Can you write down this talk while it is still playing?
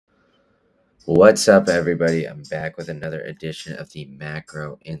What's up, everybody? I'm back with another edition of the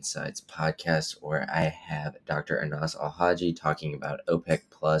Macro Insights podcast, where I have Dr. Anas Alhajji talking about OPEC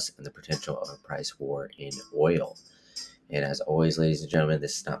Plus and the potential of a price war in oil. And as always, ladies and gentlemen,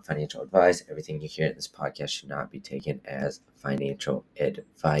 this is not financial advice. Everything you hear in this podcast should not be taken as financial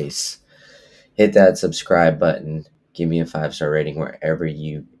advice. Hit that subscribe button. Give me a 5-star rating wherever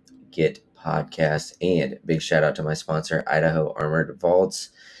you get podcasts. And big shout out to my sponsor, Idaho Armored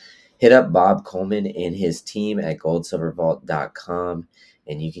Vaults. Hit up Bob Coleman and his team at goldsilvervault.com,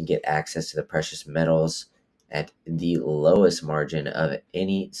 and you can get access to the precious metals at the lowest margin of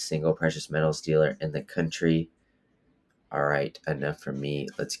any single precious metals dealer in the country. All right, enough from me.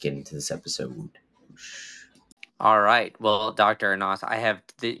 Let's get into this episode. All right. Well, Dr. Anas, I have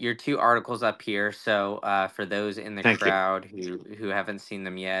your two articles up here. So, for those in the Thank you. crowd who haven't seen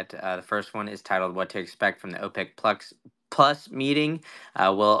them yet, the first one is titled "What to Expect from the OPEC Plus meeting."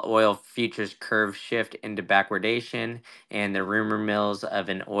 Will oil futures curve shift into backwardation, and the rumor mills of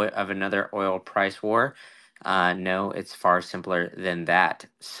another oil price war? No, it's far simpler than that.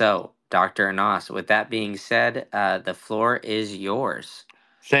 So, Dr. Anas, with that being said, the floor is yours.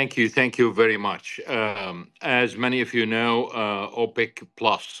 Thank you. Thank you very much. As many of you know, OPEC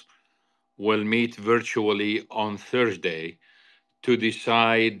Plus will meet virtually on Thursday to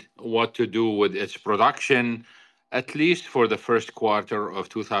decide what to do with its production, at least for the first quarter of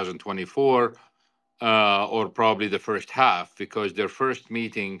 2024, or probably the first half, because their first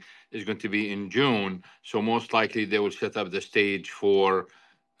meeting is going to be in June. So, most likely, they will set up the stage for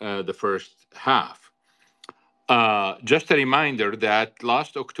the first half. Just a reminder that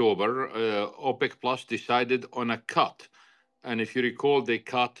last October, OPEC Plus decided on a cut. And if you recall, they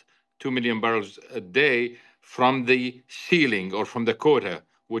cut 2 million barrels a day from the ceiling or from the quota,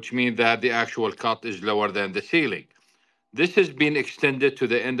 which means that the actual cut is lower than the ceiling. This has been extended to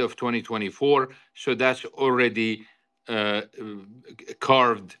the end of 2024, so that's already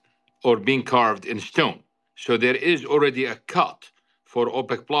carved or being carved in stone. So there is already a cut for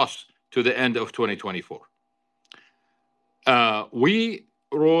OPEC Plus to the end of 2024. We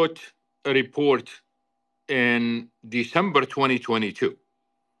wrote a report in December 2022.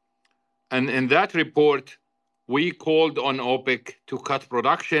 And in that report, we called on OPEC to cut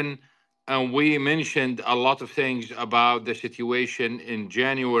production, and we mentioned a lot of things about the situation in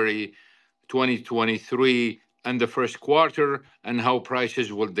January 2023 and the first quarter and how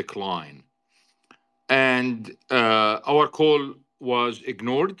prices will decline. And our call was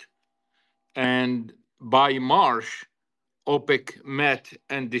ignored. And by March, OPEC met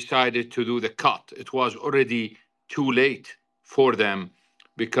and decided to do the cut. It was already too late for them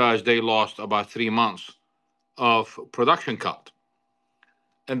because they lost about 3 months of production cut.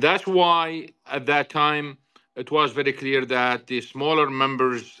 And that's why at that time it was very clear that the smaller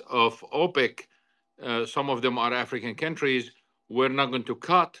members of OPEC, some of them are African countries, were not going to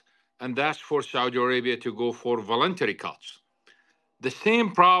cut. And that's for Saudi Arabia to go for voluntary cuts. The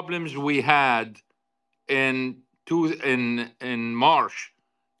same problems we had in March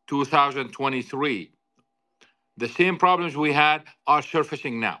 2023, the same problems we had are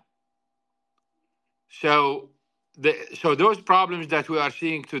surfacing now. So those problems that we are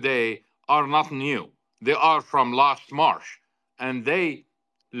seeing today are not new. They are from last March, and they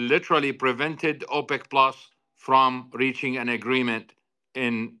literally prevented OPEC Plus from reaching an agreement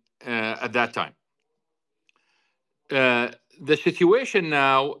in at that time. The situation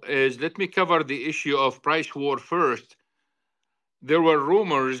now is, let me cover the issue of price war first. There were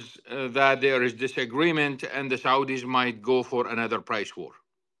rumors that there is disagreement and the Saudis might go for another price war.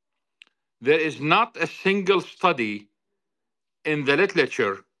 There is not a single study in the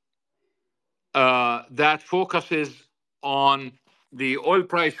literature that focuses on the oil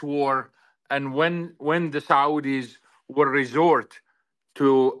price war and when the Saudis will resort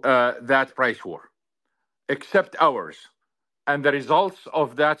to that price war, except ours. And the results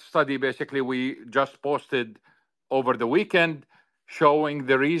of that study, basically, we just posted over the weekend, showing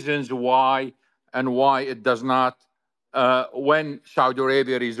the reasons why and why it does not when Saudi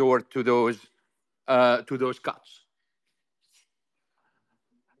Arabia resort to those cuts.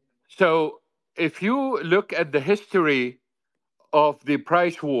 So if you look at the history of the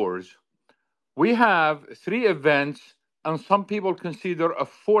price wars, we have three events, and some people consider a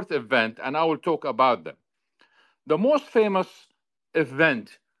fourth event, and I will talk about them. The most famous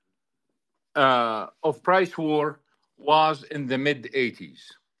event of price war was in the mid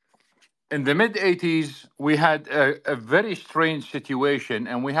 80s. In the mid 80s, we had a very strange situation,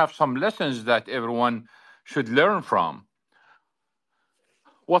 and we have some lessons that everyone should learn from.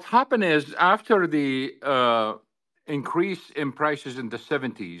 What happened is, after the increase in prices in the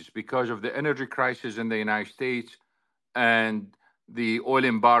 70s because of the energy crisis in the United States and the oil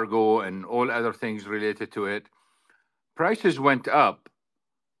embargo and all other things related to it. Prices went up,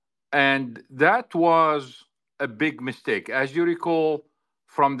 and that was a big mistake. As you recall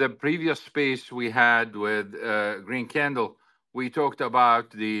from the previous space we had with Green Candle, we talked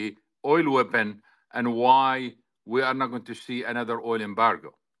about the oil weapon and why we are not going to see another oil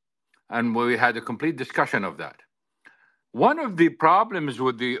embargo. And we had a complete discussion of that. One of the problems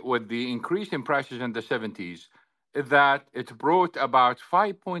with the increase in prices in the 70s is that it brought about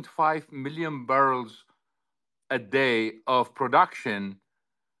 5.5 million barrels a day of production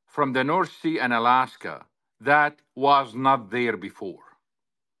from the North Sea and Alaska that was not there before.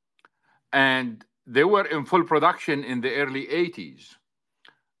 And they were in full production in the early 80s.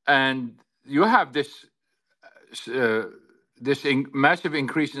 And you have this massive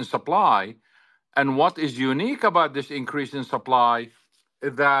increase in supply. And what is unique about this increase in supply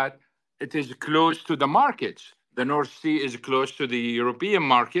is that it is close to the markets. The North Sea is close to the European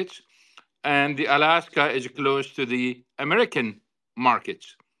markets, and the Alaska is close to the American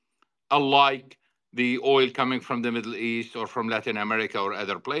markets, unlike the oil coming from the Middle East or from Latin America or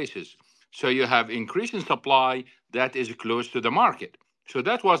other places. So you have increase in supply that is close to the market. So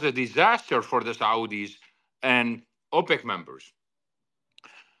that was a disaster for the Saudis and OPEC members.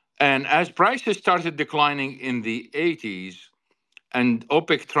 And as prices started declining in the 80s and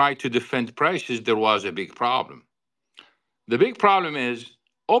OPEC tried to defend prices, there was a big problem. The big problem is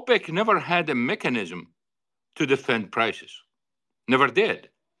OPEC never had a mechanism to defend prices, never did.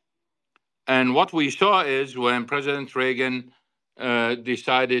 And what we saw is when President Reagan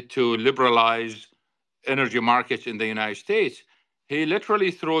decided to liberalize energy markets in the United States, he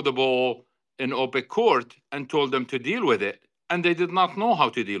literally threw the ball in OPEC court and told them to deal with it. And they did not know how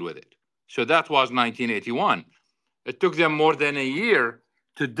to deal with it. So that was 1981. It took them more than a year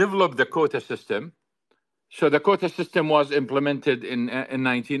to develop the quota system. So the quota system was implemented in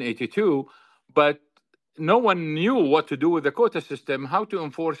 1982, but no one knew what to do with the quota system, how to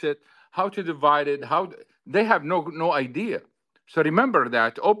enforce it, how to divide it, how they have no idea. So remember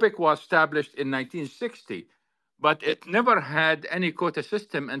that OPEC was established in 1960, but it never had any quota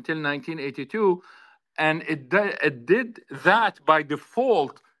system until 1982, and it did that by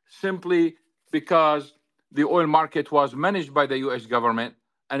default simply because the oil market was managed by the U.S. government,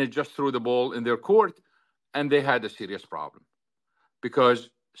 and it just threw the ball in their court, and they had a serious problem because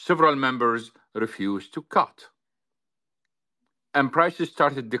several members refused to cut. And prices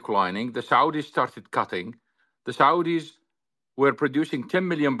started declining. The Saudis started cutting. The Saudis were producing 10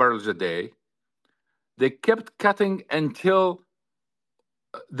 million barrels a day. They kept cutting until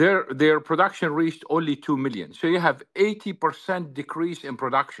their production reached only 2 million. So you have 80% decrease in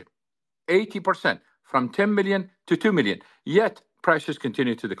production, 80% from 10 million to 2 million. Yet prices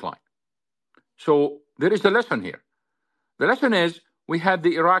continue to decline. So there is a lesson here. The lesson is we had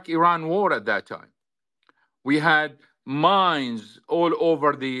the Iraq-Iran war at that time. We had mines all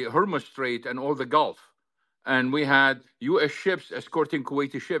over the Hormuz Strait and all the Gulf. And we had U.S. ships escorting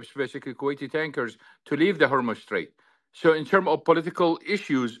Kuwaiti ships, basically Kuwaiti tankers, to leave the Hormuz Strait. So in terms of political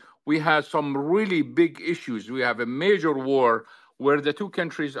issues, we had some really big issues. We have a major war where the two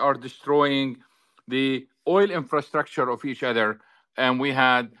countries are destroying the oil infrastructure of each other. And we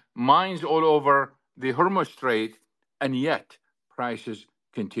had mines all over the Hormuz Strait, and yet prices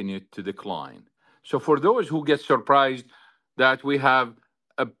continued to decline. So for those who get surprised that we have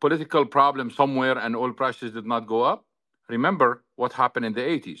a political problem somewhere and oil prices did not go up, remember what happened in the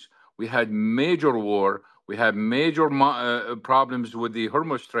 80s. We had major war, we had major problems with the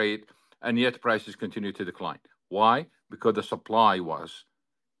Hormuz Strait, and yet prices continued to decline. Why? Because the supply was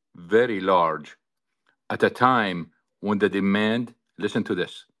very large at a time when the demand, listen to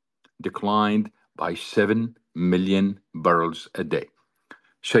this, declined by 7 million barrels a day.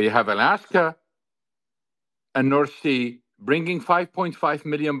 So you have Alaska and North Sea bringing 5.5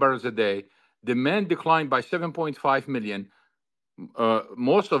 million barrels a day. Demand declined by 7.5 million,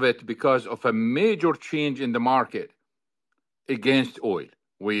 most of it because of a major change in the market against oil.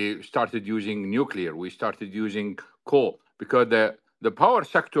 We started using nuclear, we started using coal, because the power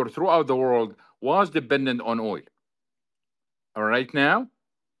sector throughout the world was dependent on oil. All right, now,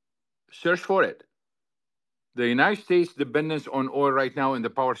 search for it. The United States dependence on oil right now in the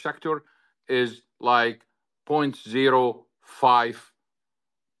power sector is like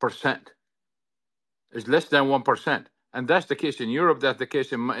 0.05%. It's less than 1%. And that's the case in Europe. That's the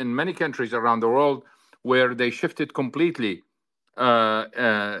case in many countries around the world where they shifted completely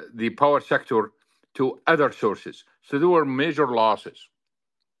the power sector to other sources. So there were major losses.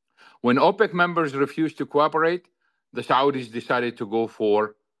 When OPEC members refused to cooperate, the Saudis decided to go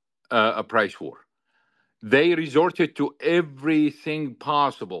for a price war. They resorted to everything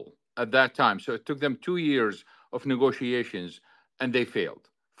possible at that time. So it took them 2 years of negotiations and they failed.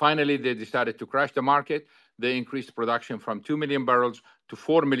 Finally, they decided to crash the market. They increased production from 2 million barrels to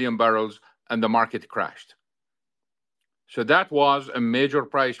 4 million barrels, and the market crashed. So that was a major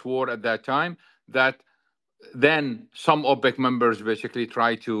price war at that time that then some OPEC members basically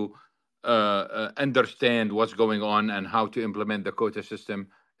try to understand what's going on and how to implement the quota system,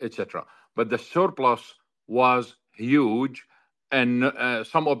 etc. But the surplus was huge, and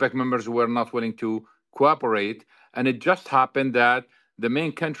some OPEC members were not willing to cooperate. And it just happened that the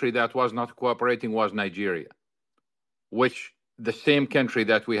main country that was not cooperating was Nigeria, which the same country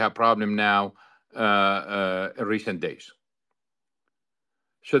that we have problem now in recent days.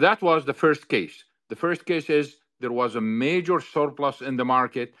 So that was the first case. The first case is there was a major surplus in the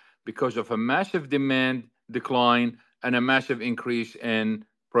market because of a massive demand decline and a massive increase in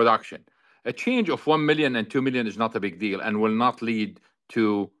production. A change of 1 million and 2 million is not a big deal and will not lead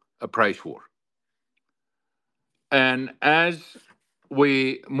to a price war. And as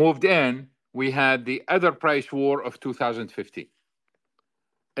we moved in, we had the other price war of 2015.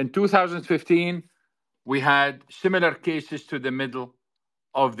 In 2015, we had similar cases to the middle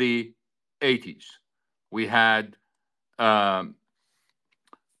of the 80s. We had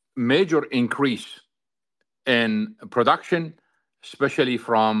major increase in production, especially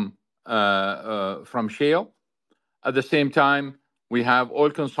from shale. At the same time, we have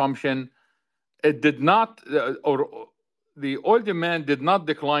oil consumption. It did not, or the oil demand did not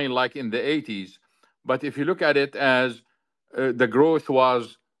decline like in the 80s. But if you look at it as the growth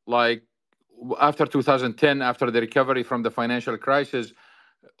was like after 2010, after the recovery from the financial crisis,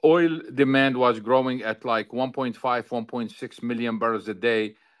 oil demand was growing at like 1.5, 1.6 million barrels a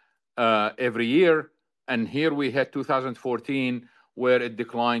day every year. And here we had 2014, where it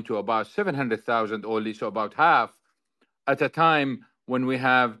declined to about 700,000 only, so about half, at a time when we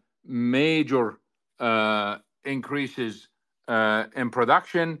have major increases in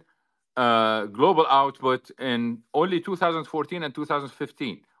production, global output in only 2014 and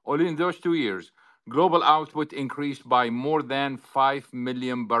 2015. Only in those 2 years, global output increased by more than 5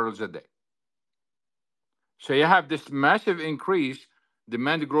 million barrels a day. So you have this massive increase.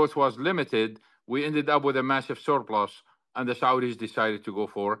 Demand growth was limited. We ended up with a massive surplus, and the Saudis decided to go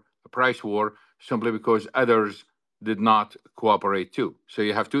for a price war simply because others did not cooperate too. So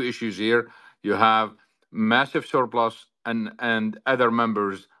you have two issues here. You have massive surplus, and other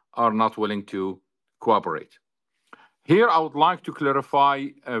members are not willing to cooperate. Here, I would like to clarify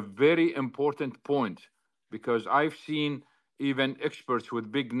a very important point because I've seen even experts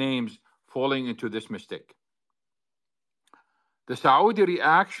with big names falling into this mistake. The Saudi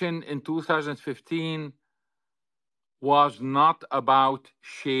reaction in 2015 was not about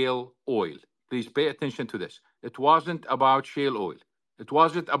shale oil. Please pay attention to this. It wasn't about shale oil. It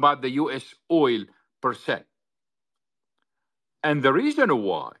wasn't about the US oil per se. And the reason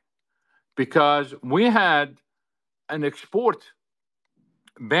why, because we had an export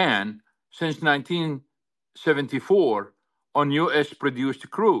ban since 1974 on US produced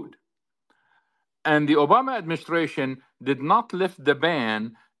crude. And the Obama administration did not lift the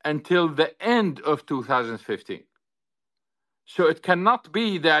ban until the end of 2015. So it cannot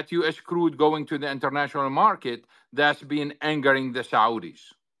be that US crude going to the international market that's been angering the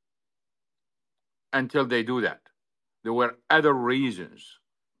Saudis until they do that. There were other reasons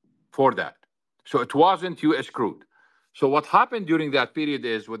for that. So it wasn't US crude. So what happened during that period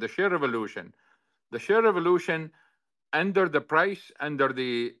is with the shale revolution, under the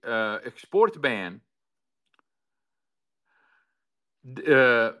export ban,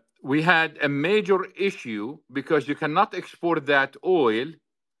 we had a major issue because you cannot export that oil.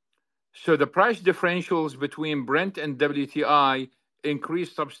 So the price differentials between Brent and WTI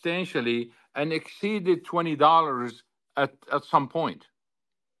increased substantially and exceeded $20 at some point.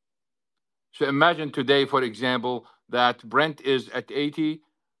 So imagine today, for example, that Brent is at 80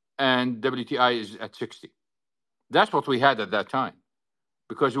 and WTI is at 60. That's what we had at that time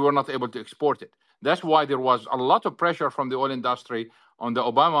because we were not able to export it. That's why there was a lot of pressure from the oil industry on the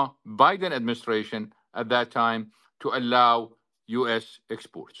Obama-Biden administration at that time to allow US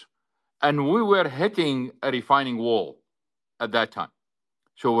exports. And we were hitting a refining wall at that time.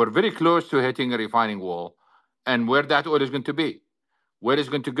 So we're very close to hitting a refining wall, and where that oil is going to be, where it's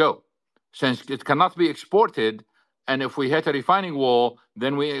going to go. Since it cannot be exported, and if we hit a refining wall,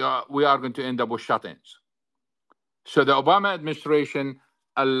 then we are going to end up with shut-ins. So the Obama administration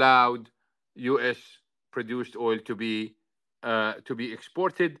allowed U.S. produced oil to be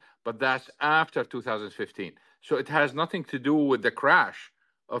exported, but that's after 2015. So it has nothing to do with the crash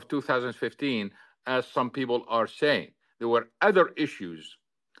of 2015, as some people are saying. There were other issues.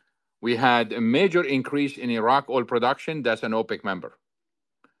 We had a major increase in Iraq oil production, that's an OPEC member.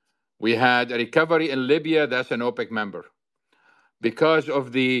 We had a recovery in Libya, that's an OPEC member. Because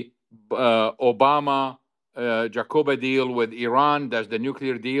of the Obama Jacoba deal with Iran, that's the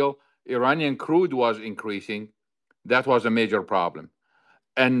nuclear deal, Iranian crude was increasing. That was a major problem.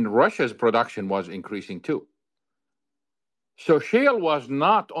 And Russia's production was increasing too. So shale was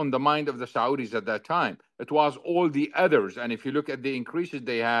not on the mind of the Saudis at that time. It was all the others. And if you look at the increases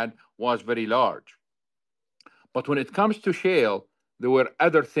they had, was very large. But when it comes to shale, there were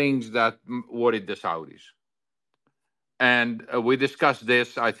other things that worried the Saudis. And we discussed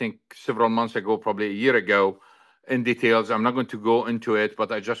this, I think, several months ago, probably a year ago, in details. I'm not going to go into it,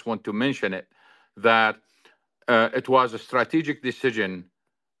 but I just want to mention it, that it was a strategic decision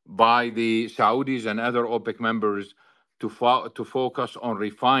by the Saudis and other OPEC members to focus on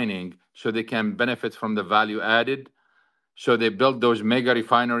refining so they can benefit from the value added. So they built those mega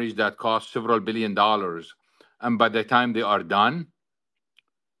refineries that cost several $billions. And by the time they are done,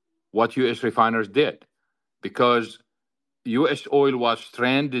 what US refiners did, because US oil was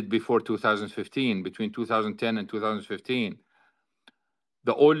stranded before 2015, between 2010 and 2015,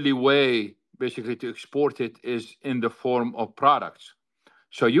 the only way basically to export it is in the form of products.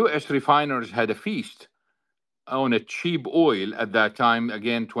 So US refiners had a feast on a cheap oil at that time,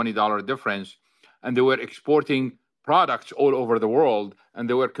 again, $20 difference, and they were exporting products all over the world, and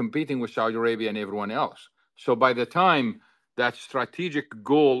they were competing with Saudi Arabia and everyone else. So by the time that strategic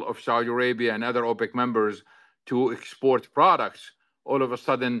goal of Saudi Arabia and other OPEC members to export products, all of a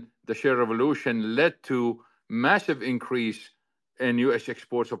sudden the shale revolution led to massive increase in US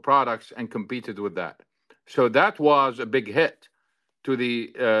exports of products and competed with that. So that was a big hit to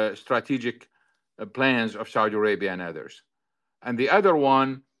the strategic plans of Saudi Arabia and others. And the other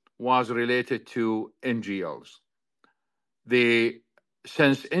one was related to NGLs.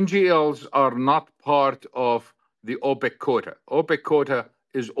 Since NGLs are not part of the OPEC quota, OPEC quota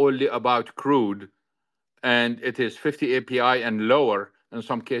is only about crude, and it is 50 API and lower, in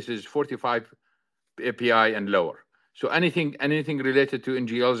some cases 45 API and lower. So anything related to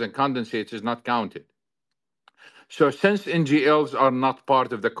NGLs and condensates is not counted. So since NGLs are not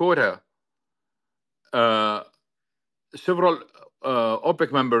part of the quota, several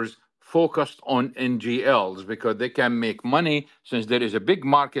OPEC members focused on NGLs because they can make money since there is a big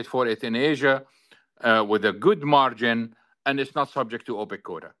market for it in Asia with a good margin, and it's not subject to OPEC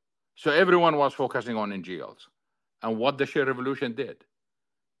quota. So everyone was focusing on NGLs. And what the shale revolution did,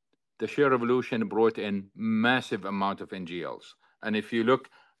 the shale revolution brought in massive amount of NGLs. And if you look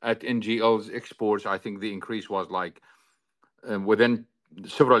at NGLs exports, I think the increase was like within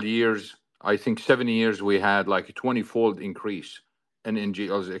several years, I think 7 years, we had like a 20-fold increase in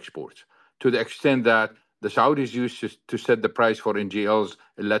NGLs exports, to the extent that the Saudis used to set the price for NGLs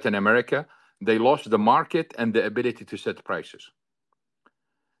in Latin America. They lost the market and the ability to set prices.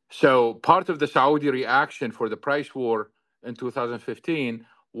 So part of the Saudi reaction for the price war in 2015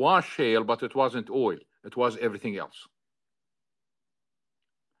 was shale, but it wasn't oil. It was everything else.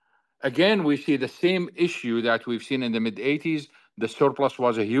 Again, we see the same issue that we've seen in the mid-'80s. The surplus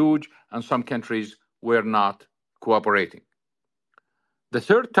was huge, and some countries were not cooperating. The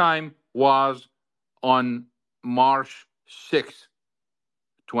third time was on March 6th,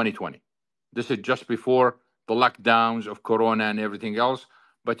 2020. This is just before the lockdowns of Corona and everything else.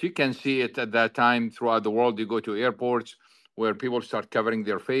 But you can see it at that time throughout the world. You go to airports where people start covering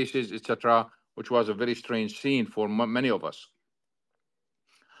their faces, etc., which was a very strange scene for many of us.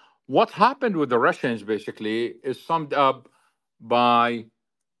 What happened with the Russians basically is summed up by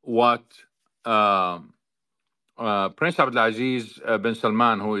what Prince Abdulaziz bin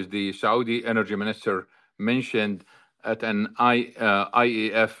Salman, who is the Saudi energy minister, mentioned at an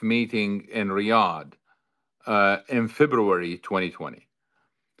IEF meeting in Riyadh in February 2020.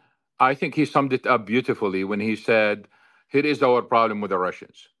 I think he summed it up beautifully when he said, here is our problem with the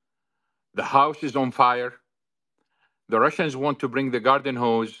Russians. The house is on fire. The Russians want to bring the garden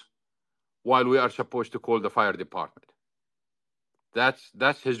hose while we are supposed to call the fire department.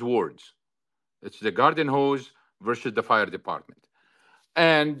 That's his words. It's the garden hose versus the fire department.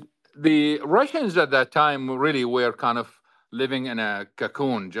 And the Russians at that time really were kind of living in a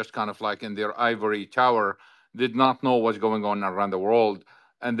cocoon, just kind of like in their ivory tower, did not know what's going on around the world.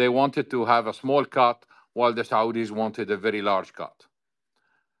 And they wanted to have a small cut while the Saudis wanted a very large cut.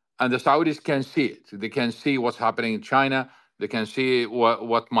 And the Saudis can see it. They can see what's happening in China. They can see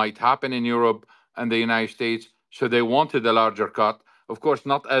what might happen in Europe and the United States. So they wanted a larger cut. Of course,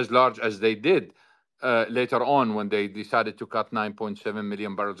 not as large as they did later on when they decided to cut 9.7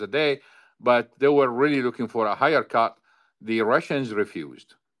 million barrels a day, but they were really looking for a higher cut. The Russians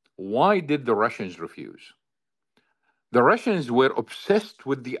refused. Why did the Russians refuse? The Russians were obsessed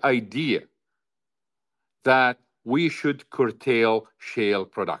with the idea that we should curtail shale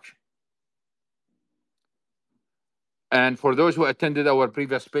production. And for those who attended our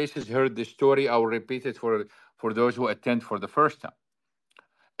previous spaces, heard this story, I will repeat it for those who attend for the first time.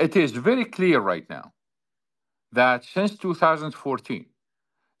 It is very clear right now that since 2014,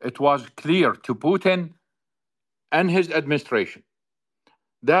 it was clear to Putin and his administration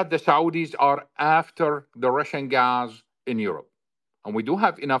that the Saudis are after the Russian gas in Europe. And we do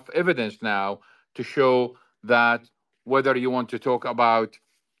have enough evidence now to show that, whether you want to talk about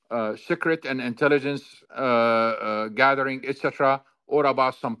secret and intelligence gathering, etc., or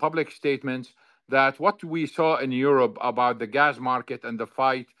about some public statements, that what we saw in Europe about the gas market and the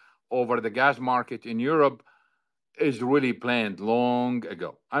fight over the gas market in Europe is really planned long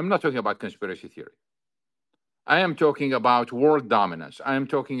ago. I'm not talking about conspiracy theory. I am talking about world dominance. I am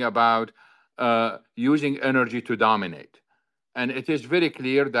talking about using energy to dominate. And it is very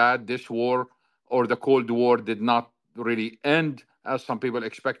clear that this war, or the Cold War, did not really end as some people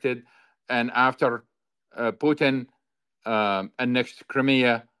expected. And after Putin annexed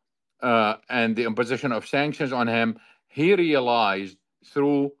Crimea and the imposition of sanctions on him, he realized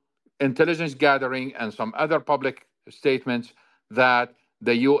through intelligence gathering and some other public statements that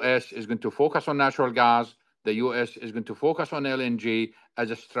the US is going to focus on natural gas, the US is going to focus on LNG as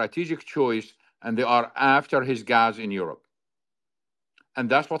a strategic choice, and they are after his gas in Europe. And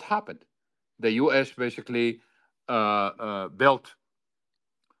that's what happened. The US basically built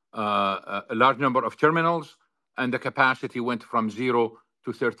a large number of terminals, and the capacity went from 0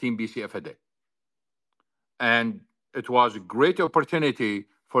 to 13 BCF a day. And it was a great opportunity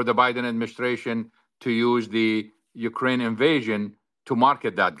for the Biden administration to use the Ukraine invasion to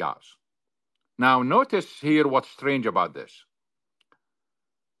market that gas. Now, notice here what's strange about this.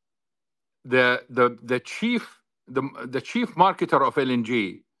 The chief marketer of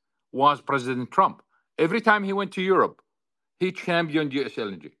LNG was President Trump. Every time he went to Europe, he championed US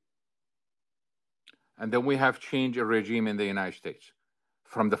LNG. And then we have changed a regime in the United States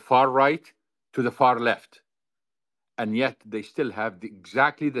from the far right to the far left. And yet they still have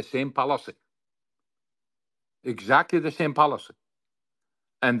exactly the same policy. Exactly the same policy.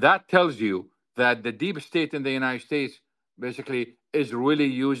 And that tells you that the deep state in the United States basically is really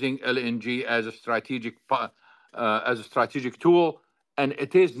using LNG as a strategic tool, and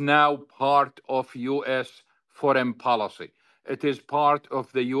it is now part of U.S. foreign policy. It is part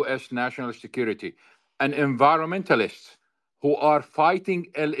of the U.S. national security. And environmentalists who are fighting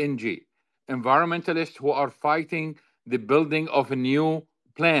LNG, environmentalists who are fighting the building of new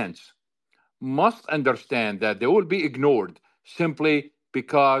plants, must understand that they will be ignored simply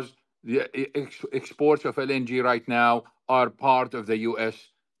because the exports of LNG right now are part of the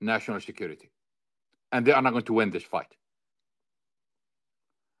US national security. And they are not going to win this fight.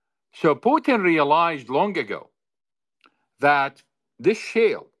 So Putin realized long ago that this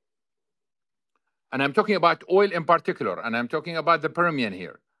shale, and I'm talking about oil in particular, and I'm talking about the Permian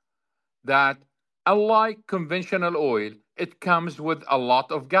here, that unlike conventional oil, it comes with a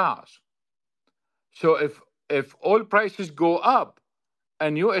lot of gas. So if oil prices go up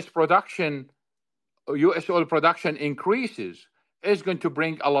and US oil production increases, it's going to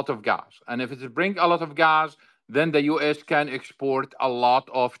bring a lot of gas. And if it brings a lot of gas, then the US can export a lot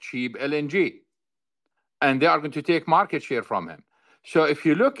of cheap LNG. And they are going to take market share from him. So if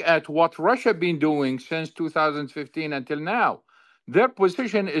you look at what Russia been doing since 2015 until now, their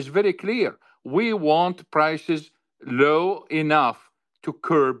position is very clear. We want prices low enough to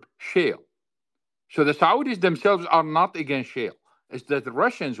curb shale. So the Saudis themselves are not against shale. It's the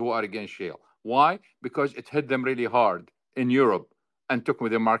Russians who are against shale. Why? Because it hit them really hard in Europe and took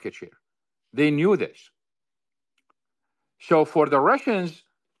their market share. They knew this. So for the Russians,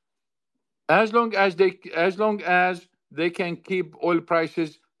 as long as they can keep oil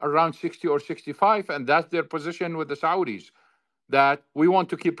prices around 60 or 65, and that's their position with the Saudis, that we want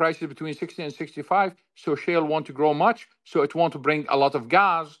to keep prices between 60 and 65, so shale won't to grow much, so it won't to bring a lot of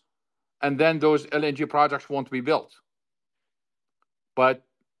gas, and then those LNG projects won't be built. But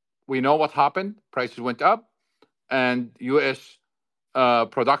we know what happened. Prices went up, and U.S.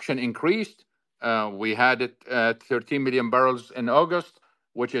 Production increased. We had it at 13 million barrels in August,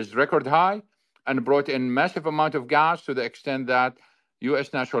 which is record high, and brought in massive amount of gas to the extent that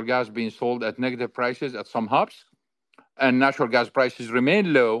U.S. natural gas being sold at negative prices at some hubs, and natural gas prices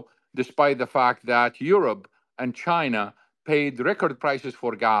remain low despite the fact that Europe and China paid record prices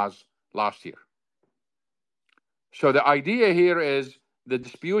for gas last year. So the idea here is the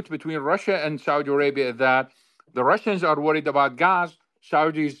dispute between Russia and Saudi Arabia, that the Russians are worried about gas.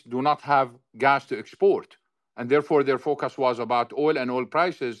 Saudis do not have gas to export. And therefore, their focus was about oil and oil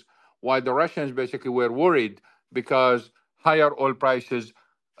prices, while the Russians basically were worried because higher oil prices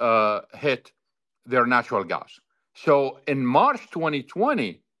hit their natural gas. So in March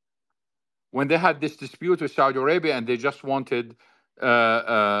 2020, when they had this dispute with Saudi Arabia and they just wanted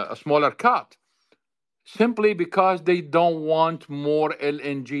a smaller cut, simply because they don't want more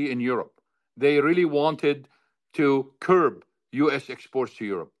LNG in Europe. They really wanted to curb US exports to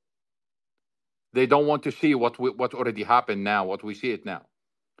Europe. They don't want to see what already happened now, what we see it now.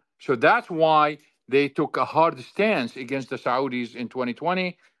 So that's why they took a hard stance against the Saudis in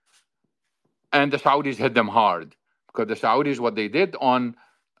 2020, and the Saudis hit them hard, because the Saudis, what they did on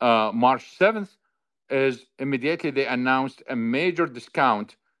March 7th is immediately they announced a major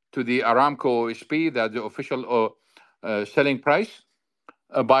discount to the Aramco OSP, that's the official selling price,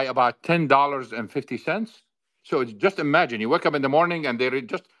 by about $10.50. So just imagine you wake up in the morning and they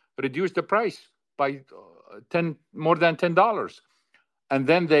just reduced the price by more than $10. And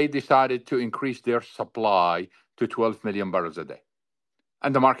then they decided to increase their supply to 12 million barrels a day.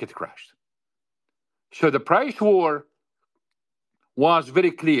 And the market crashed. So the price war was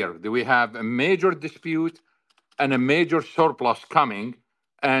very clear that we have a major dispute and a major surplus coming.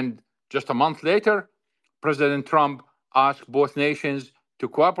 And just a month later, President Trump asked both nations to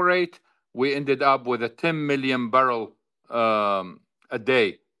cooperate. We ended up with a 10 million barrel a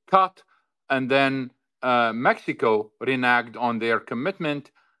day cut. And then Mexico reneged on their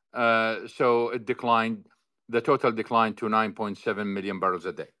commitment. So it declined, the total declined to 9.7 million barrels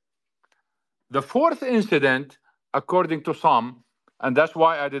a day. The fourth incident, according to some, and that's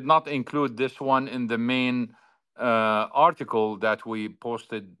why I did not include this one in the main article that we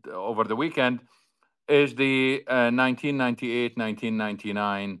posted over the weekend, is the 1998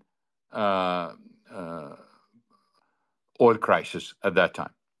 1999 oil crisis at that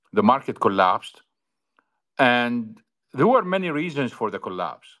time. The market collapsed, and there were many reasons for the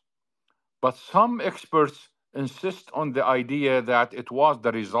collapse. But some experts insist on the idea that it was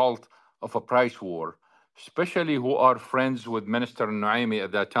the result of a price war, especially who are friends with Minister Naimi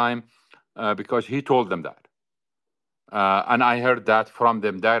at that time, because he told them that. And I heard that from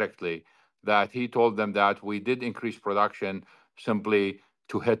them directly, that he told them that we did increase production simply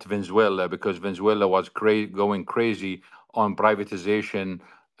to hit Venezuela, because Venezuela was going crazy on privatization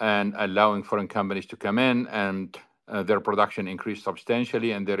and allowing foreign companies to come in, and their production increased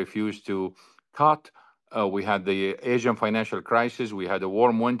substantially, and they refused to cut. We had the Asian financial crisis. We had a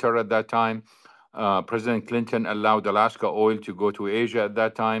warm winter at that time. President Clinton allowed Alaska oil to go to Asia at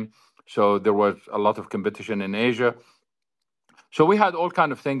that time. So there was a lot of competition in Asia. So we had all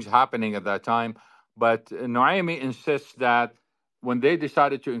kind of things happening at that time. But Noemi insists that when they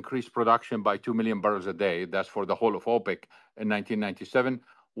decided to increase production by 2 million barrels a day, that's for the whole of OPEC in 1997,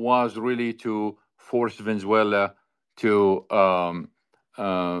 was really to force Venezuela to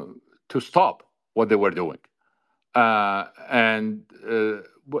stop what they were doing. The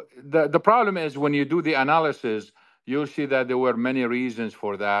problem is, when you do the analysis, you'll see that there were many reasons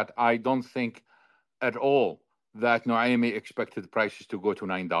for that. I don't think at all that Noemi expected prices to go to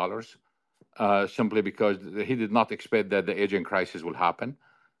 $9, simply because he did not expect that the Asian crisis will happen.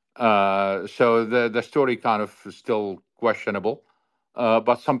 So the story kind of is still questionable,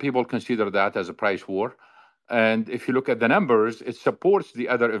 but some people consider that as a price war. And if you look at the numbers, it supports the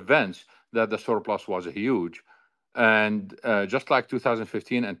other events, that the surplus was huge. And just like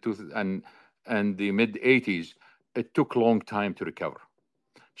 2015 and the mid 80s, it took long time to recover.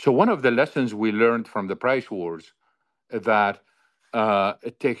 So one of the lessons we learned from the price wars is that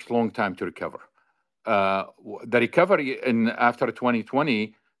it takes long time to recover. The recovery after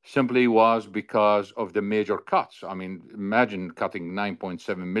 2020 simply was because of the major cuts. I mean, imagine cutting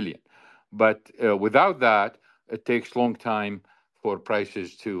 9.7 million. But without that, it takes long time for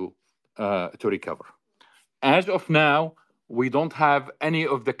prices to recover. As of now, we don't have any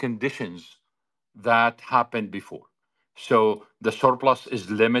of the conditions that happened before. So the surplus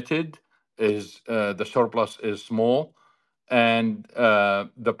is limited, the surplus is small, and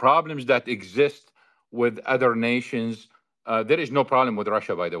the problems that exist with other nations. There is no problem with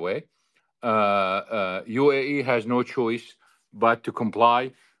Russia, by the way. UAE has no choice but to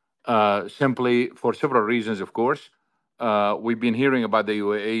comply, simply for several reasons, of course. We've been hearing about the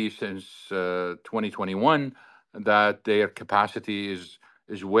UAE since 2021, that their capacity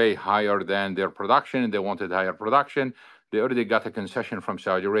is way higher than their production. They wanted higher production. They already got a concession from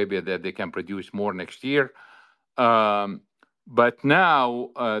Saudi Arabia that they can produce more next year. But now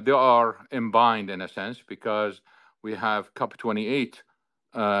they are in bind, in a sense, because We have COP 28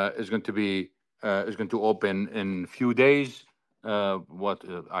 is going to be is going to open in few days.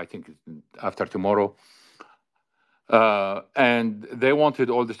 I think after tomorrow, and they wanted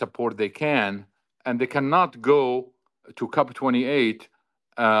all the support they can, and they cannot go to COP 28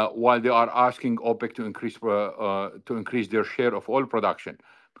 while they are asking OPEC to increase their share of oil production,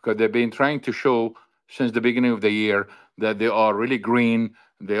 because they've been trying to show since the beginning of the year that they are really green,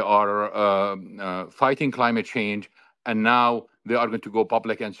 they are fighting climate change, and now they are going to go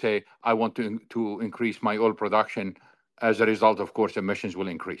public and say, "I want to increase my oil production." As a result, of course, emissions will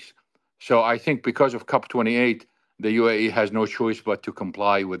increase. So I think because of COP 28, the UAE has no choice but to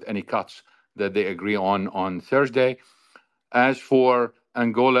comply with any cuts that they agree on Thursday. As for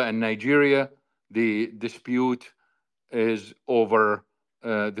Angola and Nigeria, the dispute is over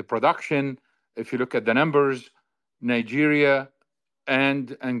the production. If you look at the numbers, Nigeria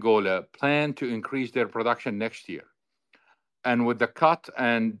and Angola plan to increase their production next year. And with the cut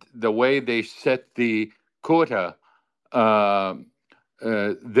and the way they set the quota, uh,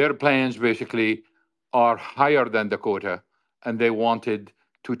 their plans basically are higher than the quota, and they wanted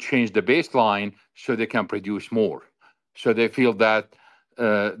to change the baseline so they can produce more. So they feel that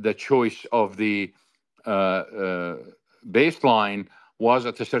the choice of the baseline was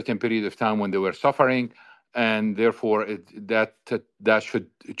at a certain period of time when they were suffering, and therefore that should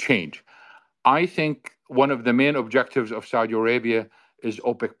change. I think one of the main objectives of Saudi Arabia is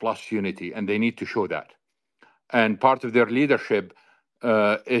OPEC plus unity, and they need to show that. And part of their leadership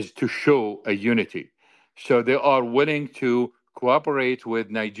is to show a unity. So they are willing to cooperate with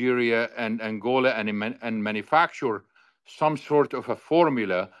Nigeria and Angola and manufacture some sort of a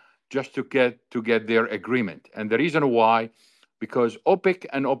formula just to get their agreement. And the reason why, because OPEC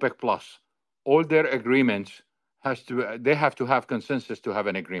and OPEC plus, all their agreements they have to have consensus to have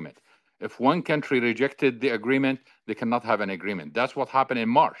an agreement. If one country rejected the agreement, they cannot have an agreement. That's what happened in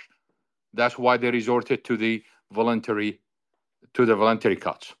March. That's why they resorted voluntary to the voluntary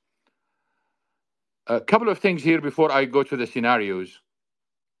cuts. A couple of things here before I go to the scenarios.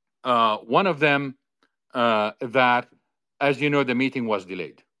 One of them that, as you know, the meeting was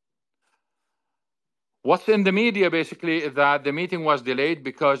delayed. What's in the media basically is that the meeting was delayed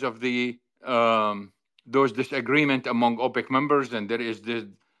because of those disagreement among OPEC members, and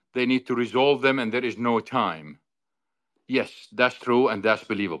they need to resolve them, and there is no time. Yes, that's true, and that's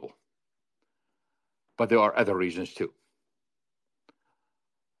believable. But there are other reasons too.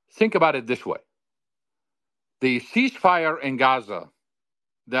 Think about it this way. The ceasefire in Gaza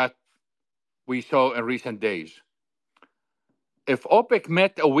that we saw in recent days, if OPEC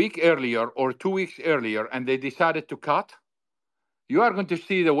met a week earlier or 2 weeks earlier and they decided to cut, you are going to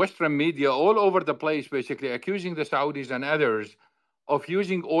see the Western media all over the place basically accusing the Saudis and others of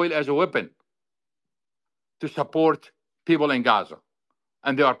using oil as a weapon to support people in Gaza.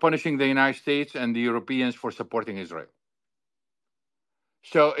 And they are punishing the United States and the Europeans for supporting Israel.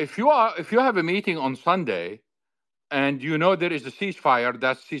 So if you have a meeting on Sunday and you know there is a ceasefire,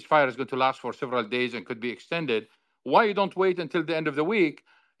 that ceasefire is going to last for several days and could be extended, why you don't wait until the end of the week?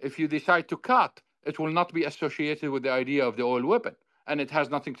 If you decide to cut, it will not be associated with the idea of the oil weapon, and it has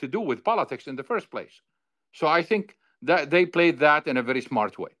nothing to do with politics in the first place. So I think that they played that in a very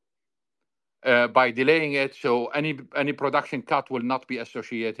smart way by delaying it, so any production cut will not be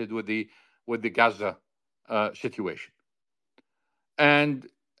associated with the Gaza situation. And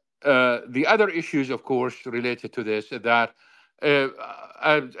the other issues, of course, related to this, that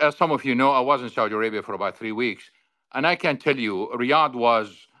as some of you know, I was in Saudi Arabia for about 3 weeks, and I can tell you, Riyadh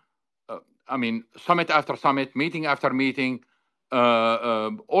was, summit after summit, meeting after meeting,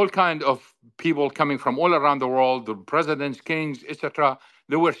 all kind of people coming from all around the world, the presidents, kings, etc.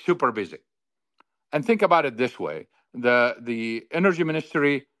 They were super busy. And think about it this way: the energy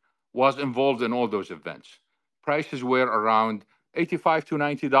ministry was involved in all those events. Prices were around $85 to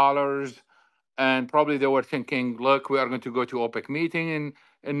 $90, and probably they were thinking, look, we are going to go to OPEC meeting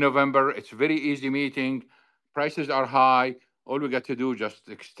in November. It's a very easy meeting. Prices are high. All we got to do is just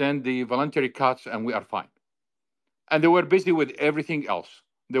extend the voluntary cuts and we are fine. And they were busy with everything else.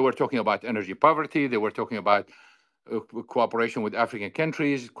 They were talking about energy poverty. They were talking about cooperation with African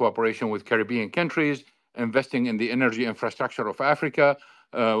countries, cooperation with Caribbean countries, investing in the energy infrastructure of Africa,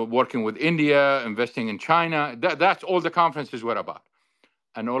 working with India, investing in China. That's all the conferences were about.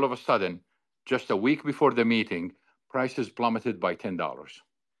 And all of a sudden, just a week before the meeting, prices plummeted by $10.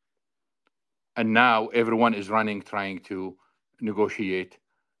 And now everyone is running, trying to negotiate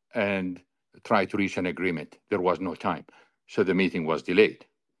and try to reach an agreement. There was no time. So the meeting was delayed.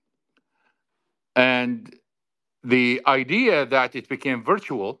 And the idea that it became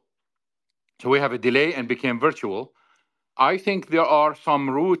virtual So we have a delay and became virtual. I think there are some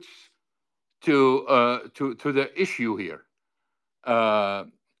roots to the issue here. Uh,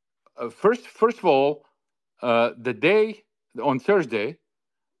 first of all, the day on Thursday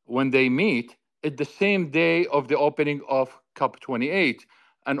when they meet, it's the same day of the opening of COP28,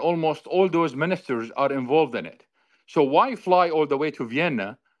 and almost all those ministers are involved in it. So why fly all the way to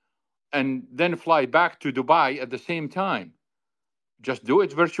Vienna and then fly back to Dubai at the same time? Just do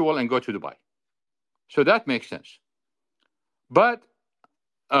it virtual and go to Dubai. So that makes sense. But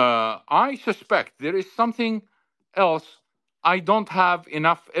I suspect there is something else. I don't have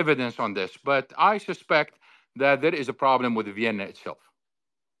enough evidence on this, but I suspect that there is a problem with Vienna itself.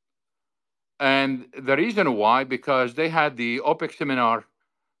 And the reason why, because they had the OPEC seminar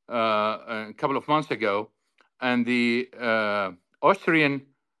a couple of months ago, and the Austrian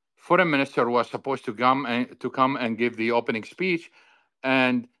foreign minister was supposed to come and give the opening speech,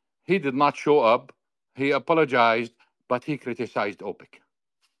 and he did not show up. He apologized, but he criticized OPEC.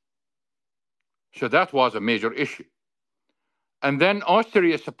 So that was a major issue. And then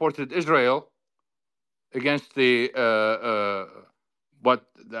Austria supported Israel against the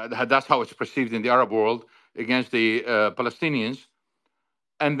that's how it's perceived in the Arab world, against the Palestinians.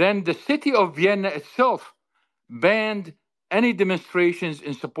 And then the city of Vienna itself banned any demonstrations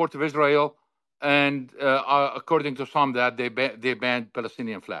in support of Israel, and according to some, that they banned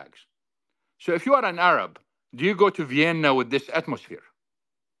Palestinian flags. So if you are an Arab, do you go to Vienna with this atmosphere?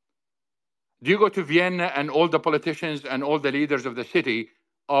 Do you go to Vienna and all the politicians and all the leaders of the city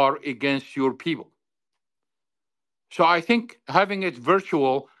are against your people? So I think having it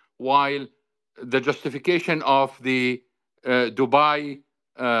virtual, while the justification of the Dubai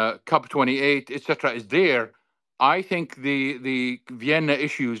COP28, etc., is there, I think the Vienna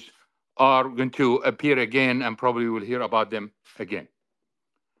issues are going to appear again, and probably we'll hear about them again.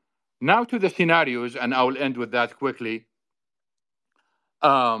 Now to the scenarios, and I will end with that quickly.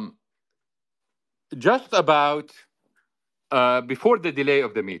 Just about before the delay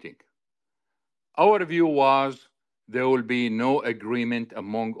of the meeting, our view was there will be no agreement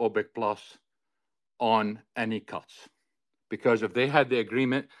among OPEC Plus on any cuts. Because if they had the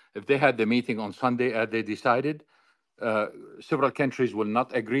agreement, if they had the meeting on Sunday as they decided, several countries will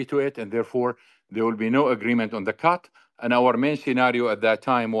not agree to it, and therefore there will be no agreement on the cut. And our main scenario at that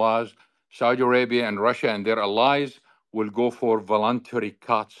time was Saudi Arabia and Russia and their allies will go for voluntary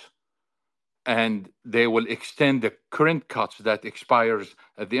cuts, and they will extend the current cuts that expires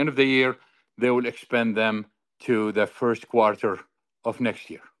at the end of the year. They will expand them to the first quarter of next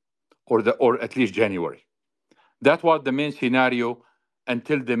year, or at least January. That was the main scenario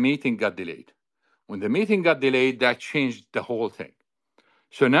until the meeting got delayed. When the meeting got delayed, that changed the whole thing.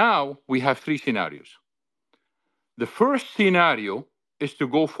 So now we have three scenarios. The first scenario is to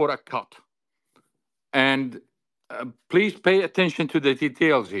go for a cut. And please pay attention to the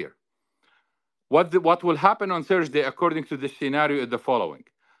details here. What will happen on Thursday, according to this scenario, is the following.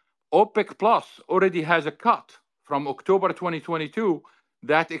 OPEC Plus already has a cut from October 2022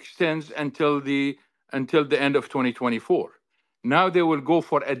 that extends until the end of 2024. Now they will go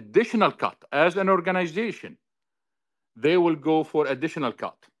for additional cut. As an organization, they will go for additional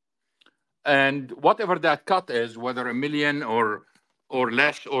cut. And whatever that cut is, whether a million or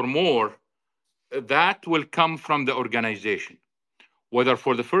less or more, that will come from the organization. Whether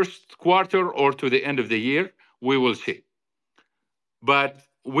for the first quarter or to the end of the year, we will see. But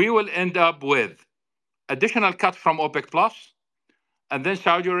we will end up with additional cut from OPEC Plus, and then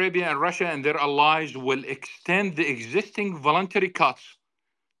Saudi Arabia and Russia and their allies will extend the existing voluntary cuts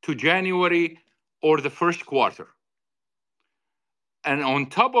to January or the first quarter. And on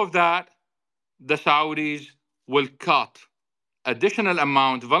top of that, the Saudis will cut additional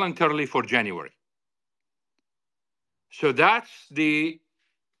amount voluntarily for January. So that's the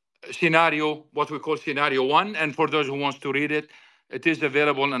scenario, what we call scenario one. And for those who wants to read it, it is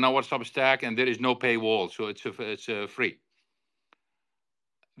available on our Substack, and there is no paywall, so it's free.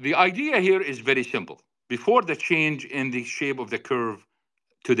 The idea here is very simple. Before the change in the shape of the curve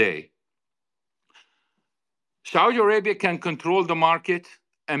today, Saudi Arabia can control the market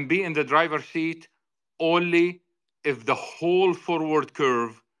and be in the driver's seat only if the whole forward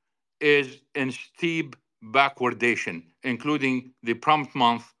curve is in steep backwardation, including the prompt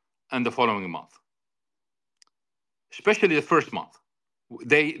month and the following month, especially the first month.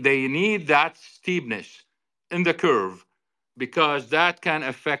 They need that steepness in the curve because that can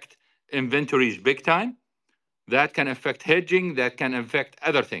affect inventories big time, that can affect hedging, that can affect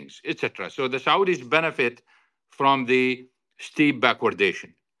other things, etc. So the Saudis benefit from the steep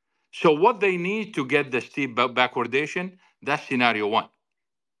backwardation. So what they need to get the steep backwardation, that's scenario one.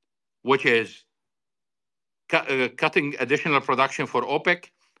 which is cutting additional production for OPEC,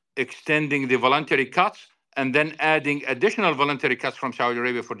 extending the voluntary cuts, and then adding additional voluntary cuts from Saudi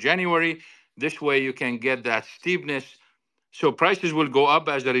Arabia for January. This way, you can get that steepness. So prices will go up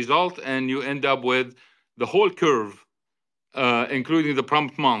as a result, and you end up with the whole curve, including the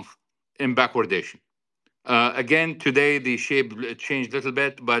prompt month, in backwardation. Again, today the shape changed a little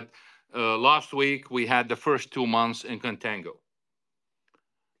bit, but last week we had the first 2 months in contango.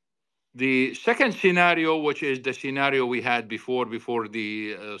 The second scenario, which is the scenario we had before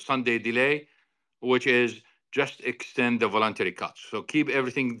the Sunday delay, which is just extend the voluntary cuts. So keep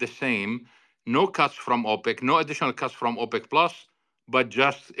everything the same, no cuts from OPEC, no additional cuts from OPEC plus, but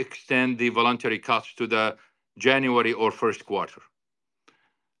just extend the voluntary cuts to the January or first quarter.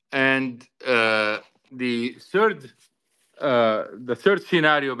 And the third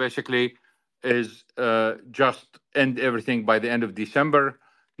scenario basically is just end everything by the end of December,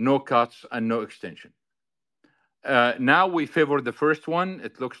 no cuts and no extension. Now we favor the first one.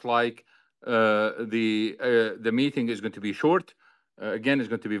 It looks like the meeting is going to be short. Again, it's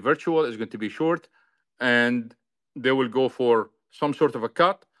going to be virtual. It's going to be short, and they will go for some sort of a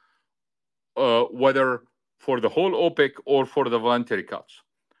cut, whether for the whole OPEC or for the voluntary cuts.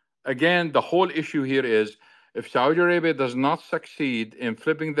 Again, the whole issue here is if Saudi Arabia does not succeed in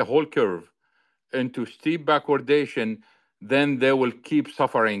flipping the whole curve into steep backwardation, then they will keep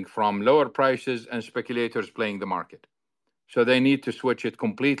suffering from lower prices and speculators playing the market. So they need to switch it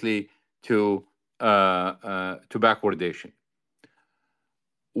completely to backwardation.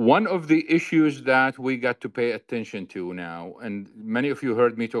 One of the issues that we got to pay attention to now, and many of you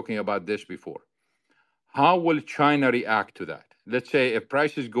heard me talking about this before, how will China react to that? Let's say if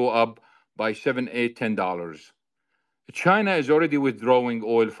prices go up by $7, $8, $10, China is already withdrawing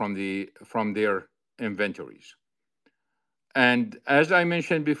oil from their inventories. And as I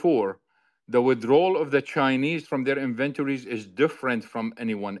mentioned before, the withdrawal of the Chinese from their inventories is different from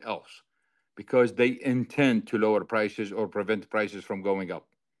anyone else because they intend to lower prices or prevent prices from going up.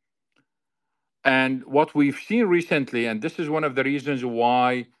 And what we've seen recently, and this is one of the reasons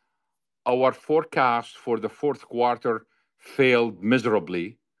why our forecast for the fourth quarter failed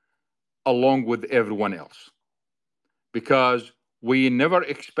miserably, along with everyone else, because we never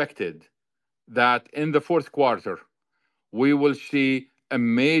expected that in the fourth quarter, we will see a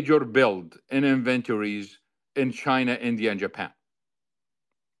major build in inventories in China, India, and Japan.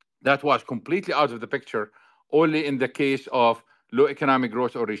 That was completely out of the picture, only in the case of low economic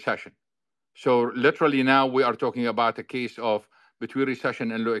growth or recession. So literally now we are talking about a case of between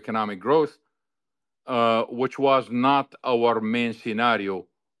recession and low economic growth, which was not our main scenario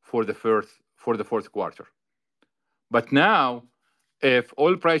for the fourth quarter. But now, if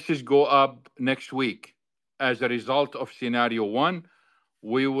oil prices go up next week as a result of scenario one,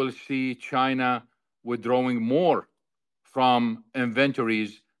 we will see China withdrawing more from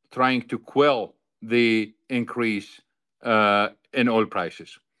inventories, trying to quell the increase in oil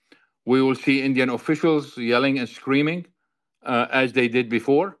prices. We will see Indian officials yelling and screaming as they did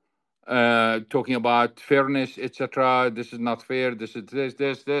before, talking about fairness, etc. This is not fair. This is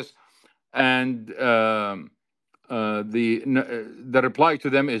this, and the reply to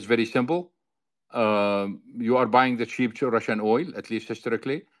them is very simple. You are buying the cheap Russian oil, at least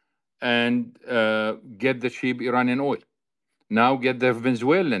historically, and get the cheap Iranian oil. Now get the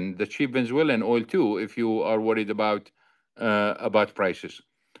cheap Venezuelan oil too, if you are worried about prices.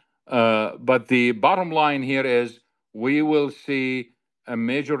 But the bottom line here is we will see a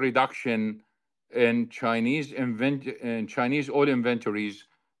major reduction in Chinese oil inventories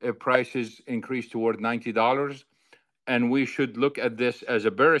if prices increase toward $90. And we should look at this as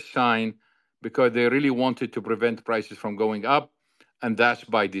a bearish sign because they really wanted to prevent prices from going up, and that's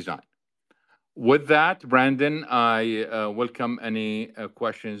by design. With that, Brandon, I welcome any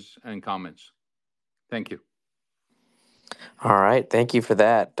questions and comments. Thank you. All right. Thank you for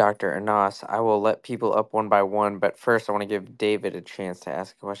that, Dr. Anas. I will let people up one by one, but first I want to give David a chance to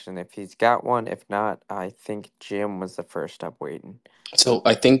ask a question if he's got one. If not, I think Jim was the first up waiting. So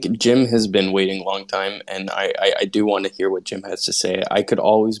I think Jim has been waiting a long time, and I do want to hear what Jim has to say. I could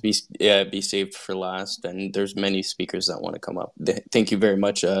always be saved for last, and there's many speakers that want to come up. Thank you very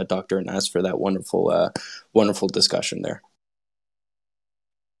much, Dr. Anas, for that wonderful discussion there.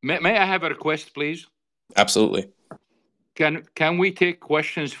 May I have a request, please? Absolutely. Can we take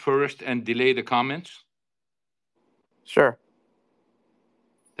questions first and delay the comments? Sure.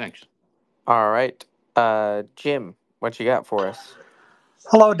 Thanks. All right. Jim, what you got for us?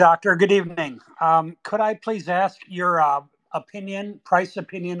 Hello, Doctor. Good evening. Could I please ask your price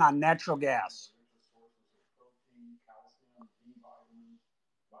opinion on natural gas?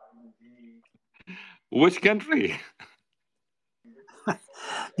 Which country?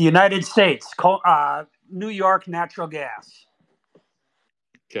 The United States, New York Natural Gas.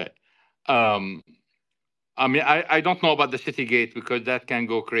 Okay. Um, I mean, I don't know about the city gate because that can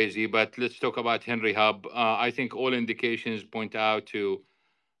go crazy, but let's talk about Henry Hub. I think all indications point out to,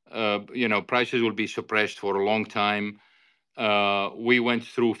 prices will be suppressed for a long time. We went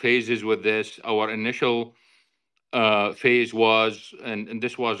through phases with this. Our initial phase was, and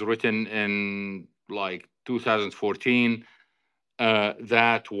this was written in like 2014,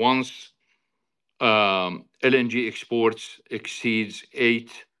 that once LNG exports exceeds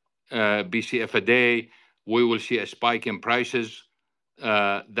 8 BCF a day, we will see a spike in prices.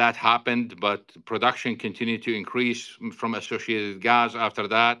 That happened, but production continued to increase from associated gas. After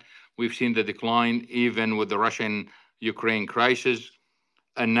that, we've seen the decline even with the Russian Ukraine crisis.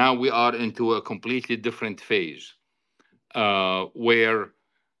 And now we are into a completely different phase where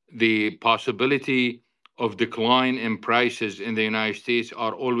the possibility of decline in prices in the United States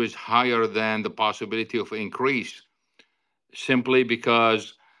are always higher than the possibility of increase, simply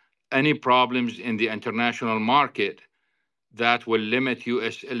because any problems in the international market that will limit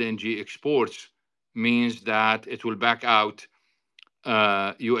US LNG exports means that it will back out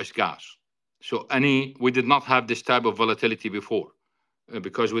US gas. So we did not have this type of volatility before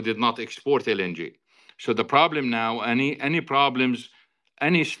because we did not export LNG. So the problem now, any problems,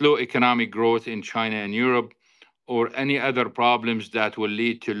 any slow economic growth in China and Europe, or any other problems that will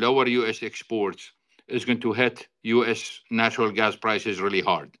lead to lower US exports is going to hit US natural gas prices really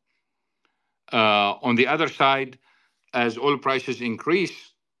hard. On the other side, as oil prices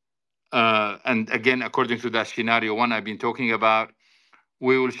increase, and again, according to that scenario one I've been talking about,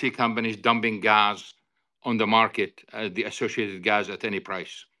 we will see companies dumping gas on the market, the associated gas at any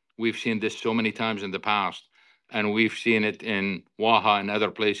price. We've seen this so many times in the past, and we've seen it in Waha and other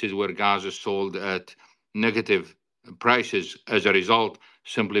places where gas is sold at negative prices as a result,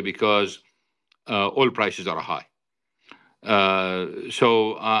 simply because oil prices are high.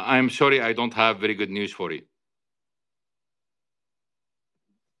 So I'm sorry, I don't have very good news for you.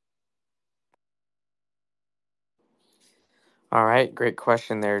 All right, great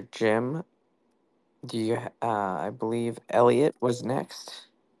question there, Jim. Do you? I believe Elliot was next.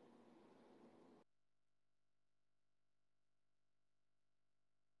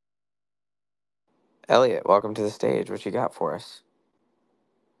 Elliot, welcome to the stage. What you got for us?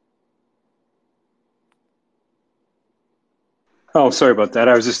 Oh, sorry about that.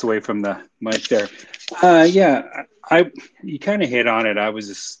 I was just away from the mic there. Yeah, you kind of hit on it. I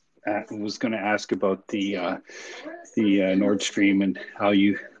was going to ask about the Nord Stream and how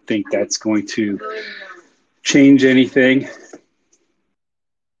you think that's going to change anything.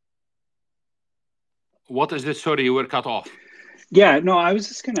 What is this? Sorry, you were cut off. Yeah, no, I was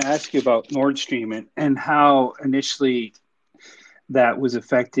just going to ask you about Nord Stream and how initially that was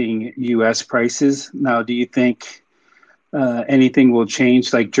affecting U.S. prices. Now, do you think anything will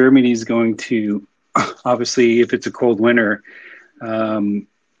change? Like Germany's going to, obviously, if it's a cold winter, I'm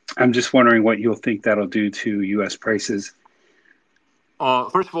just wondering what you'll think that'll do to U.S. prices.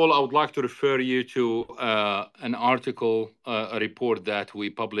 First of all, I would like to refer you to an article, a report that we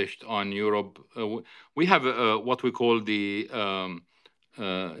published on Europe. We have what we call the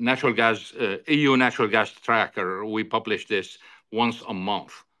natural gas EU natural gas tracker. We publish this once a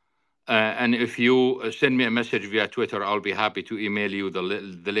month. And if you send me a message via Twitter, I'll be happy to email you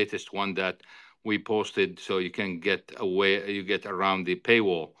the latest one that we posted, so you can get around the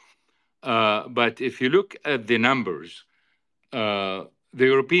paywall. But if you look at the numbers, the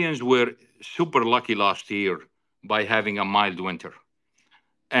Europeans were super lucky last year by having a mild winter,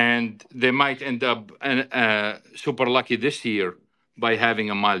 and they might end up super lucky this year by having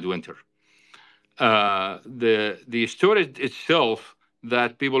a mild winter. The storage itself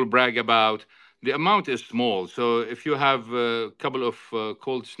that people brag about, the amount is small. So if you have a couple of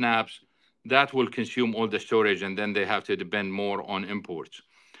cold snaps, that will consume all the storage, and then they have to depend more on imports.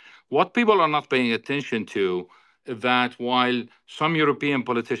 What people are not paying attention to is that while some European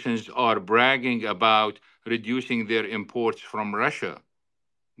politicians are bragging about reducing their imports from Russia,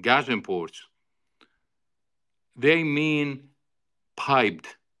 gas imports, they mean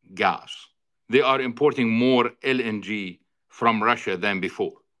piped gas. They are importing more LNG from Russia than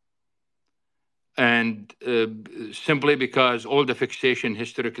before. And simply because all the fixation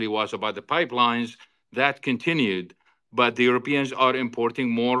historically was about the pipelines, that continued, but the Europeans are importing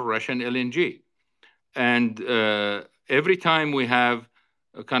more Russian LNG. And every time we have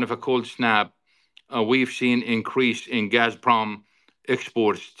a kind of a cold snap, we've seen increase in Gazprom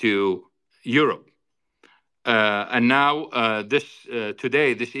exports to Europe. And now, this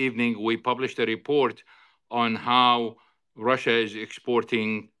evening, we published a report on how Russia is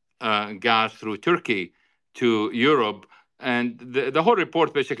exporting gas through Turkey to Europe. And the whole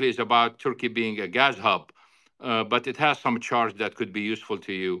report basically is about Turkey being a gas hub, but it has some charts that could be useful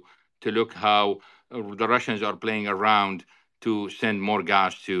to you to look how the Russians are playing around to send more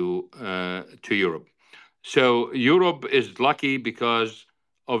gas to Europe. So Europe is lucky because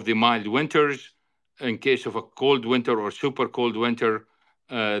of the mild winters. In case of a cold winter or super cold winter,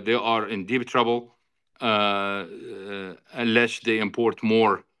 they are in deep trouble unless they import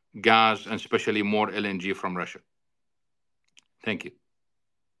more gas and especially more LNG from Russia. Thank you.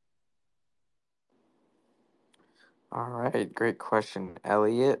 All right, great question,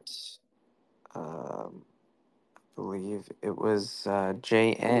 Elliot. I believe it was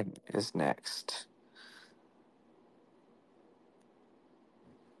JN is next.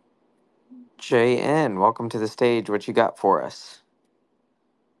 JN, welcome to the stage. What you got for us?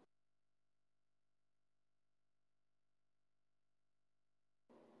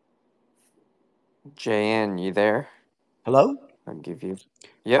 JN, you there? Hello? I'll give you.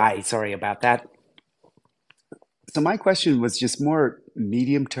 Yep. Hi, sorry about that. So my question was just more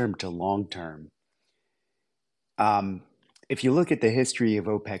medium term to long term. If you look at the history of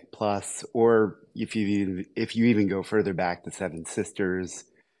OPEC Plus, or if you even go further back, the Seven Sisters,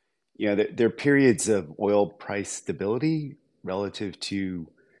 there are periods of oil price stability relative to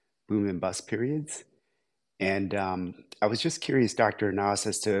boom and bust periods. And I was just curious, Dr. Anas,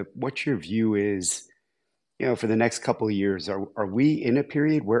 as to what your view is, for the next couple of years. Are we in a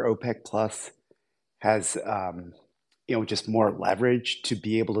period where OPEC Plus has just more leverage to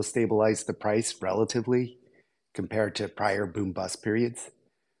be able to stabilize the price relatively compared to prior boom bust periods?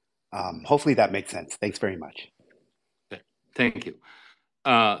 Hopefully that makes sense. Thanks very much. Thank you.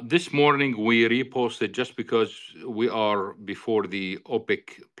 This morning we reposted, just because we are before the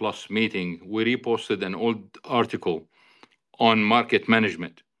OPEC Plus meeting, we reposted an old article on market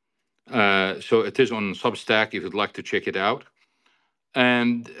management. So it is on Substack if you'd like to check it out.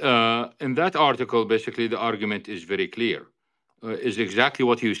 And in that article, basically, the argument is very clear, is exactly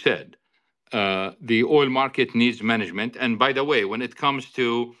what you said. The oil market needs management. And by the way, when it comes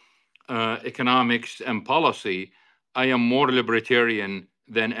to economics and policy, I am more libertarian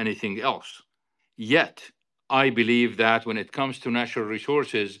than anything else. Yet, I believe that when it comes to natural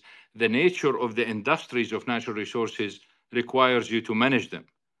resources, the nature of the industries of natural resources requires you to manage them.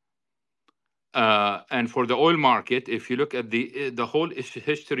 And for the oil market, if you look at the whole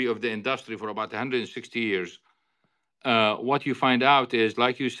history of the industry for about 160 years, what you find out is,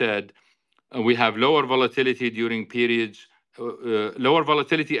 like you said, we have lower volatility during periods, lower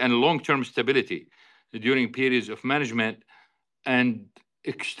volatility and long-term stability during periods of management, and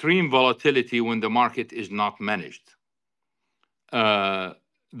extreme volatility when the market is not managed. The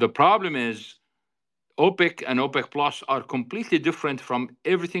problem is OPEC and OPEC Plus are completely different from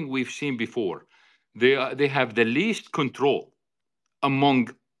everything we've seen before. They have the least control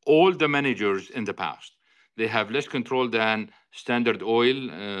among all the managers in the past. They have less control than Standard Oil,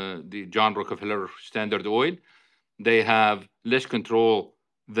 the John Rockefeller Standard Oil. They have less control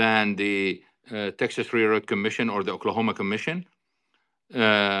than the Texas Railroad Commission or the Oklahoma Commission.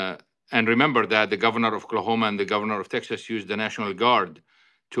 And remember that the governor of Oklahoma and the governor of Texas used the National Guard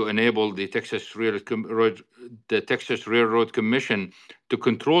to enable the Texas Railroad Commission to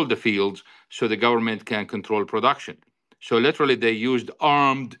control the fields so the government can control production. So literally they used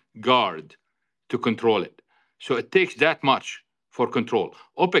armed guard to control it. So it takes that much for control.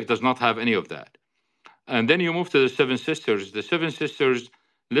 OPEC does not have any of that. And then you move to the Seven Sisters. The Seven Sisters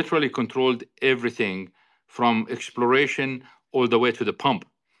literally controlled everything from exploration all the way to the pump.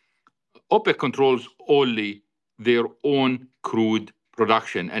 OPEC controls only their own crude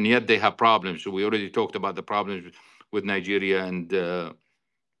production, and yet they have problems. So we already talked about the problems with Nigeria and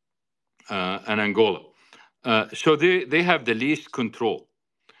Angola. So they have the least control.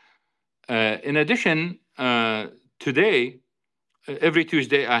 In addition, today, every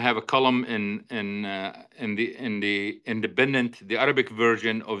Tuesday, I have a column in the Independent, the Arabic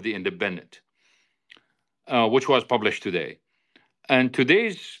version of the Independent, which was published today. And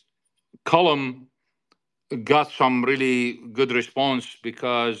today's column got some really good response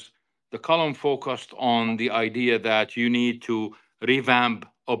because the column focused on the idea that you need to revamp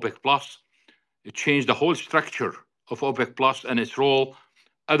OPEC Plus, change the whole structure of OPEC Plus and its role.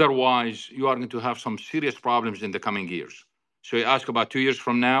 Otherwise, you are going to have some serious problems in the coming years. So you ask about 2 years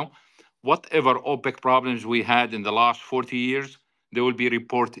from now, whatever OPEC problems we had in the last 40 years, they will be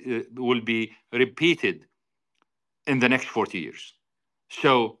repeated in the next 40 years.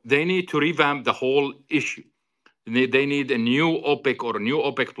 So they need to revamp the whole issue. They need a new OPEC or a new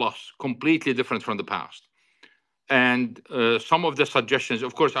OPEC Plus, completely different from the past. And some of the suggestions,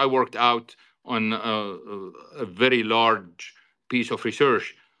 of course, I worked out on a very large piece of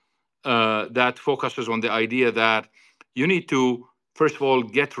research that focuses on the idea that you need to, first of all,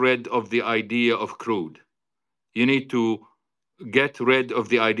 get rid of the idea of crude. You need to get rid of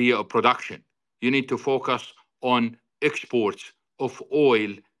the idea of production. You need to focus on exports of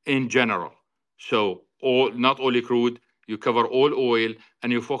oil in general. So, not only crude, you cover all oil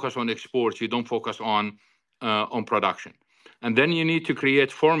and you focus on exports. You don't focus on production. And then you need to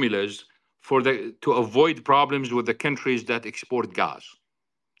create formulas to avoid problems with the countries that export gas.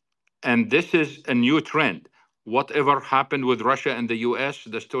 And this is a new trend. Whatever happened with Russia and the US,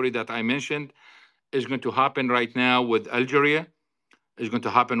 the story that I mentioned, is going to happen right now with Algeria, is going to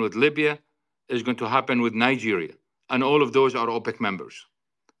happen with Libya, is going to happen with Nigeria. And all of those are OPEC members.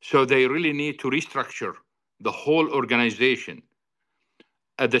 So they really need to restructure the whole organization.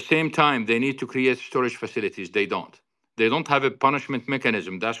 At the same time, they need to create storage facilities. They don't. They don't have a punishment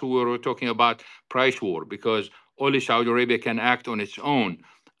mechanism. That's what we were talking about, price war, because only Saudi Arabia can act on its own.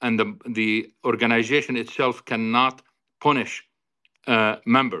 And the organization itself cannot punish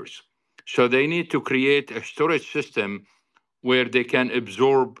members. So they need to create a storage system where they can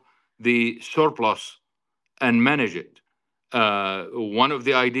absorb the surplus and manage it. One of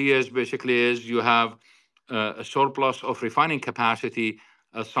the ideas basically is you have a surplus of refining capacity,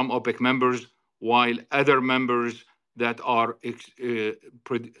 some OPEC members, while other members that are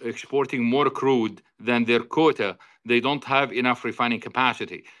exporting more crude than their quota, they don't have enough refining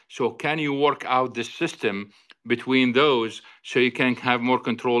capacity. So can you work out the system between those so you can have more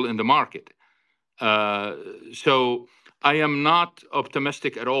control in the market? So I am not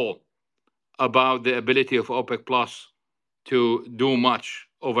optimistic at all about the ability of OPEC Plus to do much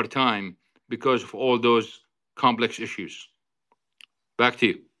over time because of all those complex issues. Back to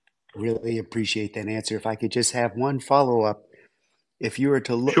you. Really appreciate that answer. If I could just have one follow up, if you were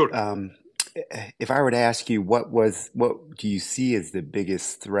to look, Sure. if I were to ask you what do you see as the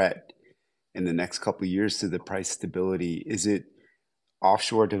biggest threat in the next couple of years to the price stability? Is it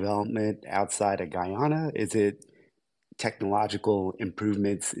offshore development outside of Guyana? Is it technological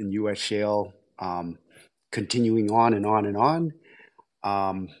improvements in U.S. shale, continuing on and on and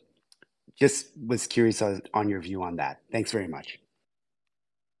on? Just was curious on your view on that. Thanks very much.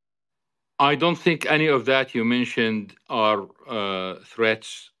 I don't think any of that you mentioned are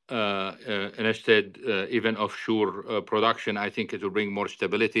threats. Instead, even offshore production, I think it will bring more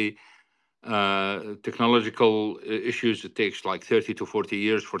stability. Technological issues, it takes like 30 to 40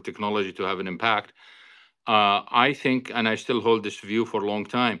 years for technology to have an impact. I think, and I still hold this view for a long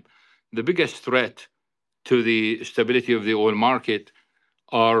time, the biggest threat to the stability of the oil market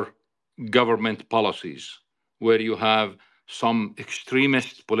are government policies, where you have some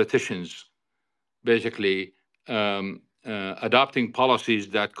extremist politicians basically adopting policies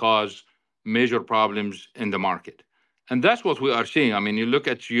that cause major problems in the market. And that's what we are seeing. I mean, you look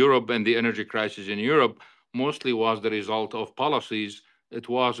at Europe and the energy crisis in Europe mostly was the result of policies. It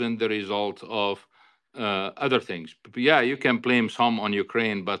wasn't the result of other things. But yeah, you can blame some on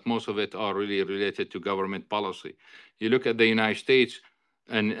Ukraine, but most of it are really related to government policy. You look at the United States,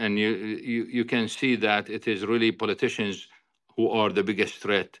 and you can see that it is really politicians who are the biggest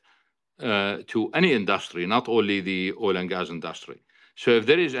threat to any industry, not only the oil and gas industry. So if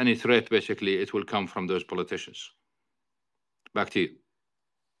there is any threat, basically, it will come from those politicians. Back to you.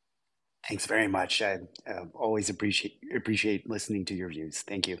 Thanks very much. I always appreciate listening to your views.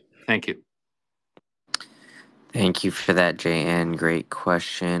 Thank you. Thank you. Thank you for that, JN. Great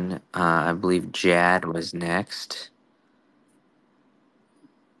question. I believe Jad was next.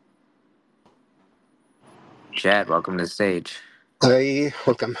 Jad, welcome to the stage. Hi,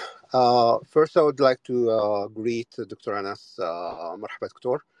 welcome. First, I would like to greet Dr. Anas. مرحبا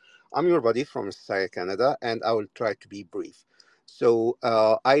دكتور. I'm your buddy from Mississauga, Canada, and I will try to be brief. So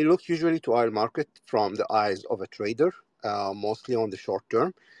I look usually to oil market from the eyes of a trader, mostly on the short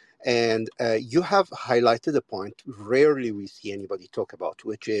term. And you have highlighted a point rarely we see anybody talk about,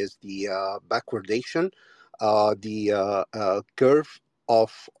 which is the backwardation, the curve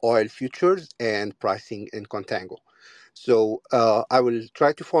of oil futures and pricing in contango. So I will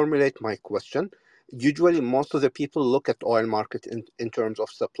try to formulate my question. Usually, most of the people look at oil market in terms of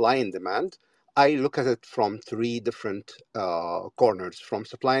supply and demand. I look at it from three different corners: from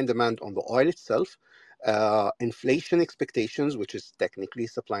supply and demand on the oil itself, inflation expectations, which is technically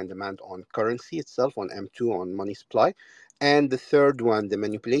supply and demand on currency itself, on M2, on money supply, and the third one, the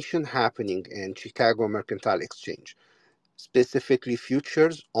manipulation happening in Chicago Mercantile Exchange. specifically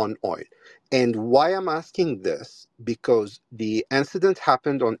futures on oil. And why I'm asking this, because the incident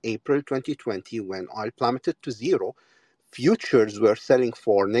happened on April 2020 when oil plummeted to zero. Futures were selling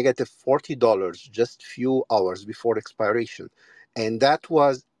for negative $40 just few hours before expiration. And that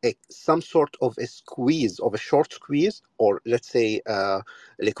was some sort of a squeeze, of a short squeeze, or let's say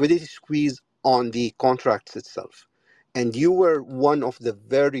liquidity squeeze on the contracts itself. And you were one of the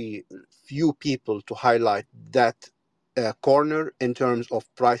very few people to highlight that corner in terms of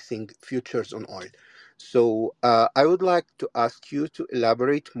pricing futures on oil. So I would like to ask you to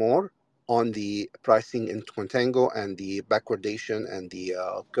elaborate more on the pricing in contango and the backwardation and the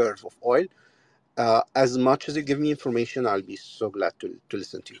curve of oil. As much as you give me information, I'll be so glad to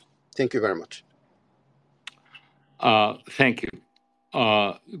listen to you. Thank you very much. Thank you.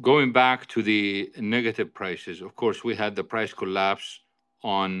 Going back to the negative prices, of course, we had the price collapse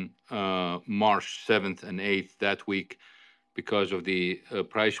on March 7th and 8th that week because of the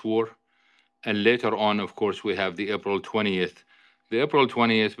price war. And later on, of course, we have the April 20th. The April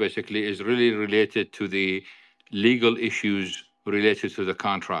 20th basically is really related to the legal issues related to the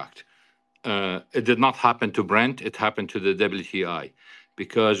contract. It did not happen to Brent, it happened to the WTI.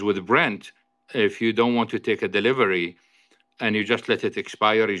 Because with Brent, if you don't want to take a delivery and you just let it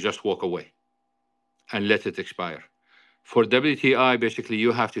expire, you just walk away and let it expire. For WTI, basically,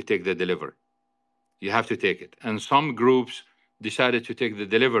 you have to take the delivery. You have to take it. And some groups decided to take the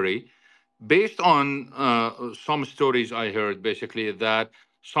delivery based on some stories I heard, basically, that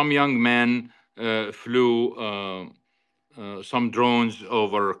some young men flew some drones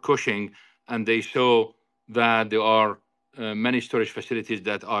over Cushing, and they saw that there are many storage facilities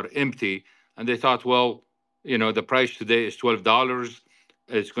that are empty, and they thought, well, you know, the price today is $12.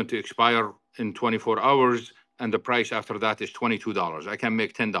 It's going to expire in 24 hours, and the price after that is $22. I can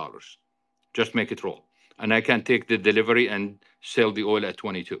make $10. Just make it roll. And I can take the delivery and sell the oil at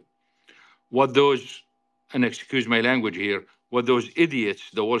 22. What those, and excuse my language here, what those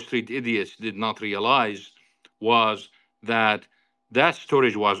idiots, the Wall Street idiots, did not realize was that that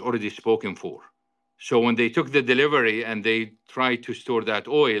storage was already spoken for. So when they took the delivery and they tried to store that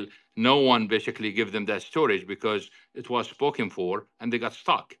oil, no one basically gave them that storage because it was spoken for and they got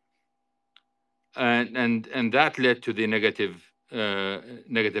stuck. And that led to the negative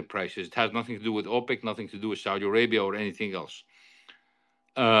prices. It has nothing to do with OPEC, nothing to do with Saudi Arabia or anything else.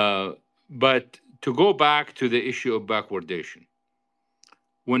 But to go back to the issue of backwardation,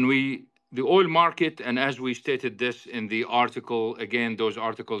 the oil market, and as we stated this in the article, again, those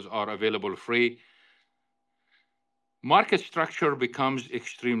articles are available free. Market structure becomes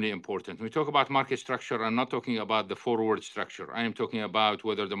extremely important. When we talk about market structure, I'm not talking about the forward structure. I am talking about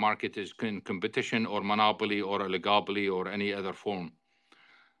whether the market is in competition or monopoly or oligopoly or any other form.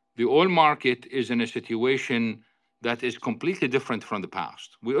 The oil market is in a situation that is completely different from the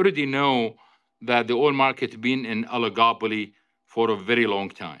past. We already know that the oil market has been in oligopoly for a very long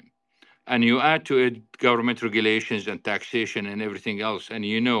time. And you add to it government regulations and taxation and everything else, and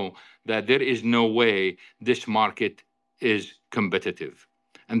you know that there is no way this market is competitive.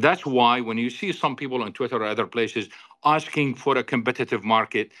 And that's why when you see some people on Twitter or other places asking for a competitive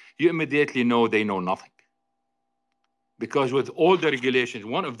market, you immediately know they know nothing. Because with all the regulations,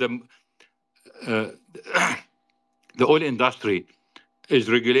 one of them, the oil industry is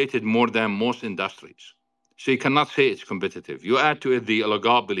regulated more than most industries. So you cannot say it's competitive. You add to it the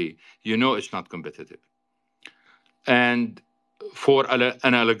oligopoly, you know it's not competitive. And for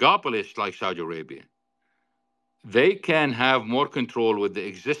an oligopolist like Saudi Arabia, they can have more control with the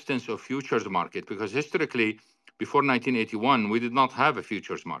existence of futures market because historically, before 1981, we did not have a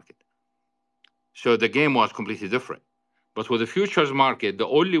futures market. So the game was completely different. But with the futures market, the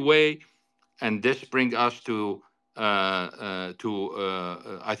only way, and this brings us to I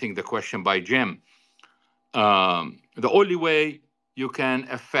think the question by Jim, the only way you can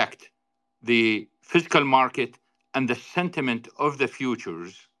affect the physical market and the sentiment of the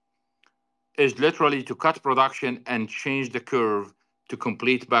futures is literally to cut production and change the curve to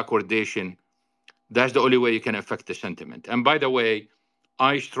complete backwardation. That's the only way you can affect the sentiment. And by the way,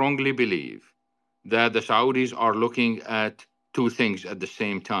 I strongly believe that the Saudis are looking at two things at the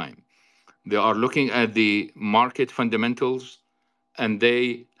same time. They are looking at the market fundamentals, and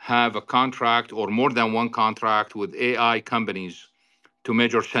they have a contract or more than one contract with AI companies to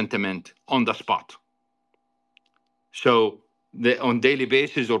measure sentiment on the spot. So on daily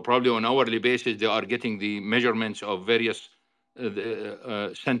basis or probably on hourly basis, they are getting the measurements of various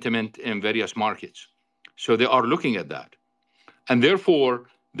sentiment in various markets. So they are looking at that. And therefore,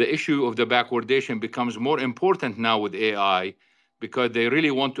 the issue of the backwardation becomes more important now with AI because they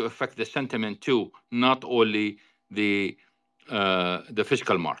really want to affect the sentiment too, not only the the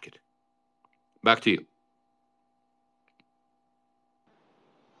physical market. Back to you.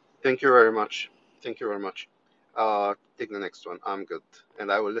 Thank you very much. Thank you very much. Take the next one. I'm good.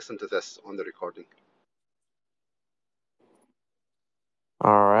 And I will listen to this on the recording.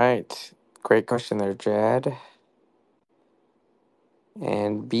 All right. Great question there, Jad.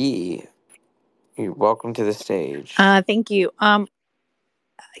 And B, you're welcome to the stage. Thank you. Can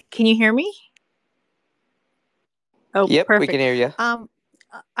you hear me? Oh, Yep, perfect. we can hear you.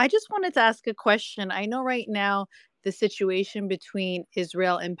 I just wanted to ask a question. I know right now the situation between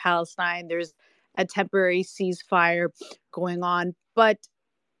Israel and Palestine, there's a temporary ceasefire going on, but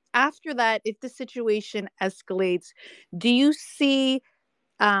after that, if the situation escalates, do you see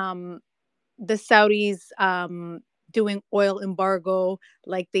the Saudis doing oil embargo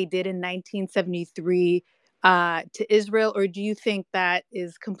like they did in 1973 to Israel, or do you think that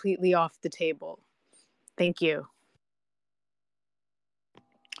is completely off the table? Thank you.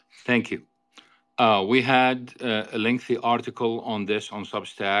 Thank you. We had a lengthy article on this on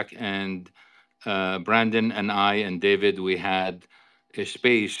Substack, and Brandon and I and David, we had a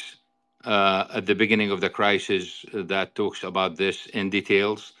space at the beginning of the crisis that talks about this in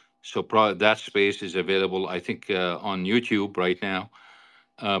details. So that space is available, I think, on YouTube right now.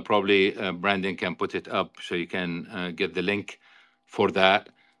 Probably Brandon can put it up so you can get the link for that,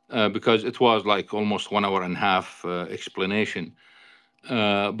 because it was like almost 1 hour and a half explanation.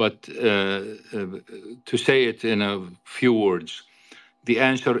 But to say it in a few words, the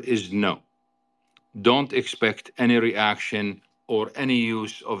answer is no. Don't expect any reaction or any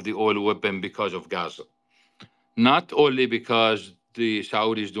use of the oil weapon because of Gaza. Not only because the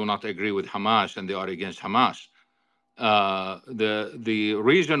Saudis do not agree with Hamas and they are against Hamas. The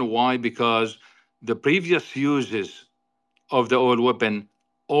reason why, because the previous uses of the oil weapon,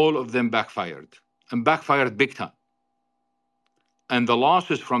 all of them backfired, and backfired big time. And the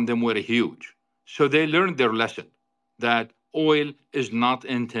losses from them were huge. So they learned their lesson that oil is not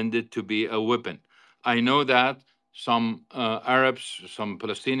intended to be a weapon. I know that some Arabs, some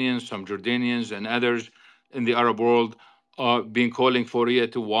Palestinians, some Jordanians, and others in the Arab world are being calling for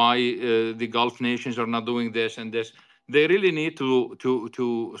it to why the Gulf nations are not doing this and this. They really need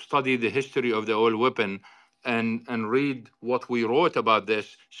to study the history of the oil weapon and read what we wrote about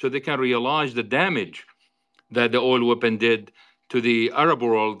this so they can realize the damage that the oil weapon did to the Arab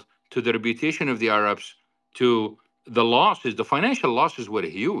world, to the reputation of the Arabs, to the losses. The financial losses were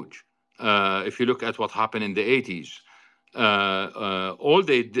huge. If you look at what happened in the 80s, all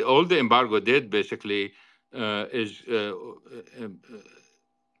the embargo did basically is.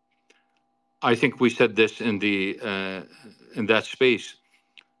 I think we said this in that space.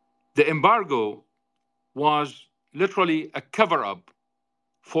 The embargo was literally a cover-up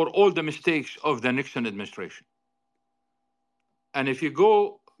for all the mistakes of the Nixon administration. And if you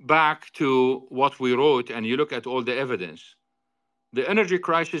go back to what we wrote and you look at all the evidence, the energy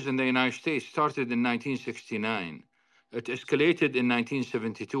crisis in the United States started in 1969. It escalated in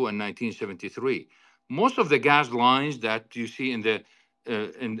 1972 and 1973. Most of the gas lines that you see in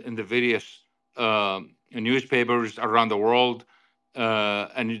the various newspapers around the world,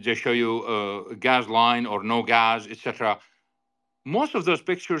 and they show you a gas line or no gas, etc. Most of those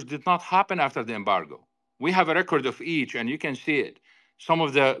pictures did not happen after the embargo. We have a record of each, and you can see it. Some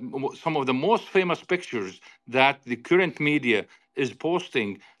of the most famous pictures that the current media is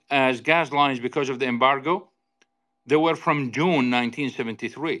posting as gas lines because of the embargo, they were from June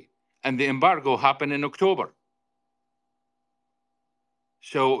 1973, and the embargo happened in October.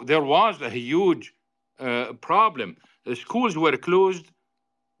 So there was a huge problem. The schools were closed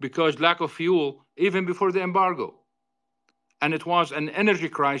because lack of fuel even before the embargo. And it was an energy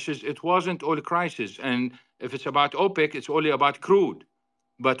crisis. It wasn't oil crisis. And if it's about OPEC, it's only about crude.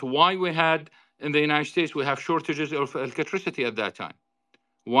 But why we had in the United States, we have shortages of electricity at that time.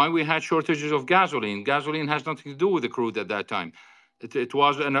 Why we had shortages of gasoline. Gasoline has nothing to do with the crude at that time. It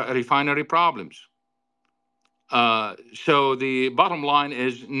was refinery problems. So the bottom line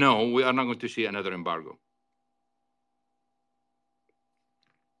is no, we are not going to see another embargo.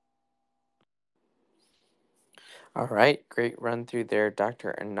 All right, great run through there,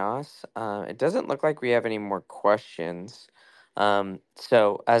 Dr. Anas. It doesn't look like we have any more questions.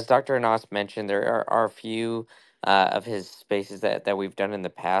 So, as Dr. Anas mentioned, there are a few of his spaces that we've done in the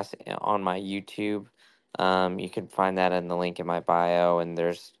past on my YouTube. You can find that in the link in my bio, and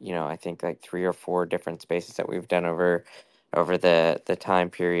there's, I think like 3 or 4 different spaces that we've done over the time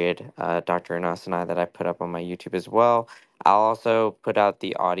period, Dr. Anas and I, that I put up on my YouTube as well. I'll also put out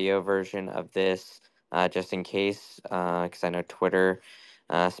the audio version of this just in case, because I know Twitter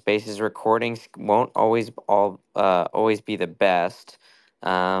Space's recordings won't always be the best.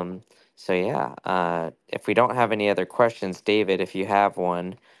 So yeah, if we don't have any other questions, David, if you have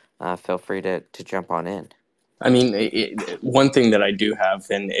one, feel free to jump on in. I mean, one thing that I do have,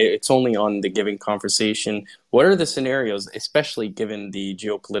 and it's only on the giving conversation. What are the scenarios, especially given the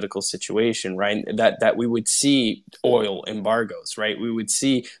geopolitical situation, right? That we would see oil embargoes, right? We would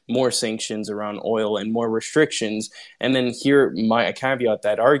see more sanctions around oil and more restrictions. And then here, I caveat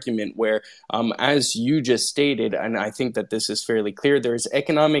that argument where, as you just stated, and I think that this is fairly clear, there's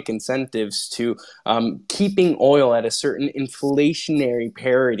economic incentives to keeping oil at a certain inflationary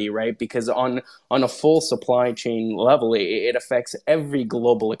parity, right? Because on a full supply chain level, it affects every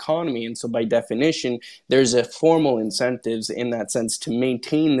global economy. And so by definition, there's a formal incentives in that sense to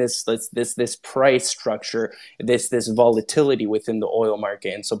maintain this price structure, this volatility within the oil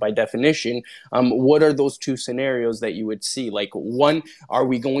market. And so by definition, what are those two scenarios that you would see? Like, one, are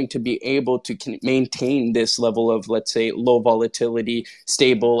we going to be able to maintain this level of, let's say, low volatility,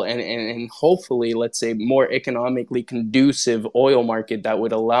 stable, and hopefully, let's say, more economically conducive oil market that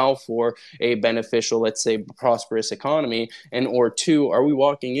would allow for a beneficial, let's say, prosperous economy? And or two, are we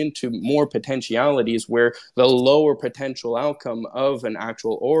walking into more potentialities where the lower potential outcome of an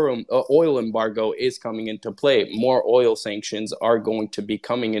actual oil embargo is coming into play? More oil sanctions are going to be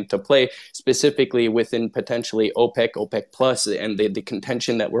coming into play, specifically within potentially OPEC plus, and the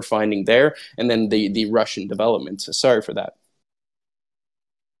contention that we're finding there, and then the Russian developments. Sorry for that.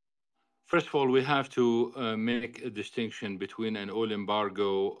 First of all, we have to make a distinction between an oil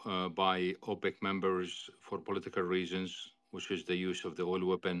embargo by OPEC members for political reasons, which is the use of the oil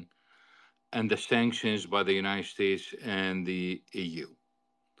weapon, and the sanctions by the United States and the EU.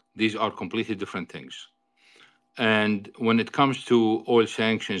 These are completely different things. And when it comes to oil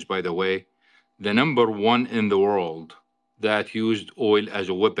sanctions, by the way, the number one in the world that used oil as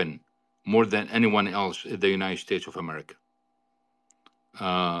a weapon more than anyone else is the United States of America.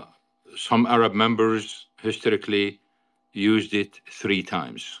 Some Arab members historically used it 3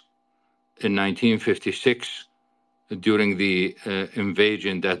 times. In 1956, during the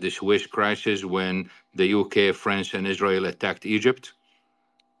invasion, that the Suez crisis, when the UK, France, and Israel attacked Egypt.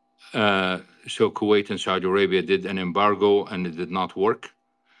 So Kuwait and Saudi Arabia did an embargo, and it did not work.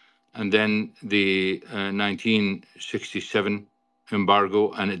 And then the 1967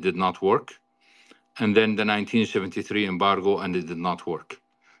 embargo, and it did not work. And then the 1973 embargo, and it did not work.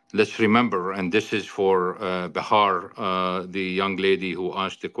 Let's remember, and this is for Bahar, the young lady who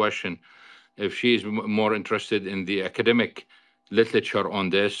asked the question, if she is more interested in the academic literature on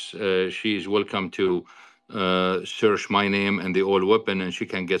this, she is welcome to search my name and the oil weapon, and she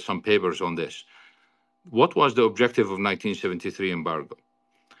can get some papers on this. What was the objective of 1973 embargo?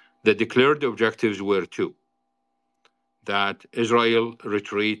 The declared objectives were 2. That Israel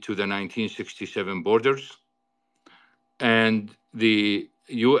retreat to the 1967 borders, and the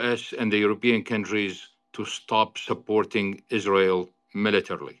US and the European countries to stop supporting Israel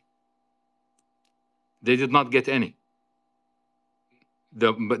militarily. They did not get any.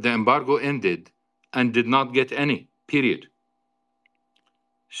 The embargo ended and did not get any, period.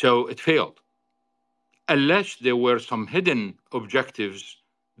 So it failed. Unless there were some hidden objectives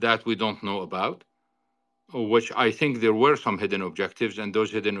that we don't know about, which I think there were some hidden objectives, and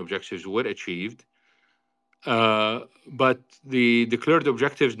those hidden objectives were achieved. But the declared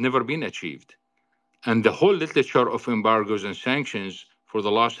objectives never been achieved. And the whole literature of embargoes and sanctions for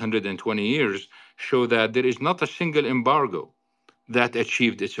the last 120 years show that there is not a single embargo that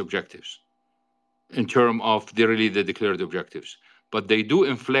achieved its objectives in terms of the declared objectives. But they do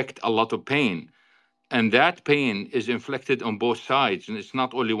inflict a lot of pain. And that pain is inflicted on both sides, and it's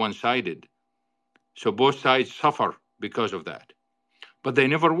not only one-sided. So both sides suffer because of that. But they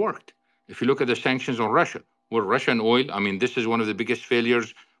never worked. If you look at the sanctions on Russia, where Russian oil, I mean, this is one of the biggest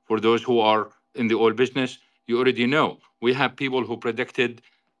failures for those who are in the oil business. You already know. We have people who predicted,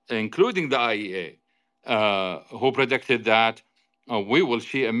 including the IEA, who predicted that we will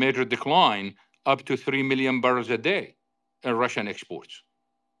see a major decline up to 3 million barrels a day in Russian exports.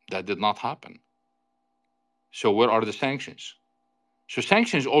 That did not happen. So where are the sanctions? So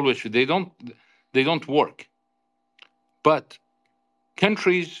sanctions always, they don't work. But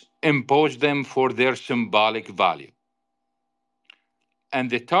countries impose them for their symbolic value. And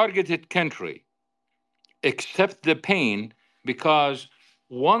the targeted country accepts the pain, because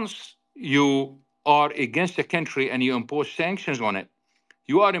once you are against a country and you impose sanctions on it,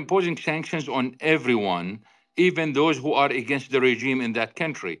 you are imposing sanctions on everyone, even those who are against the regime in that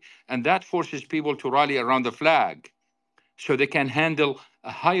country. And that forces people to rally around the flag so they can handle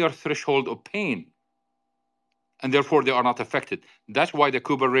a higher threshold of pain. and therefore they are not affected. That's why the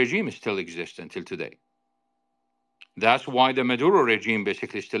Cuban regime still exists until today. That's why the Maduro regime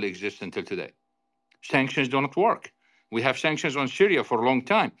basically still exists until today. Sanctions do not work. We have sanctions on Syria for a long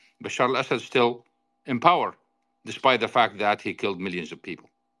time. Bashar al-Assad is still in power, despite the fact that he killed millions of people.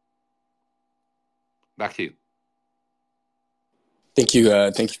 Back to you. Thank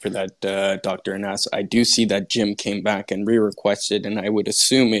you for that, Dr. Anas. I do see that Jim came back and re-requested, and I would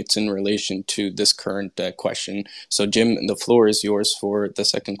assume it's in relation to this current question. So, Jim, the floor is yours for the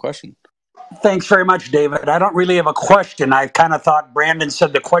second question. Thanks very much, David. I don't really have a question. I kind of thought Brandon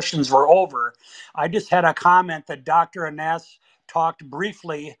said the questions were over. I just had a comment that Dr. Anas talked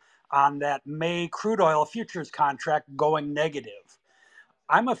briefly on that May crude oil futures contract going negative.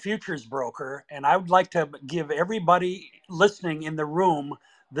 I'm a futures broker, and I would like to give everybody listening in the room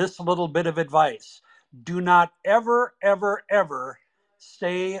this little bit of advice. Do not ever, ever, ever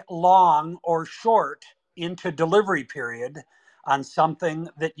stay long or short into delivery period on something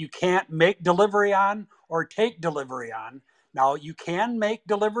that you can't make delivery on or take delivery on. Now, you can make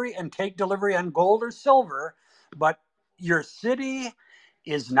delivery and take delivery on gold or silver, but your city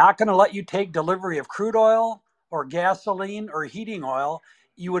is not going to let you take delivery of crude oil or gasoline or heating oil.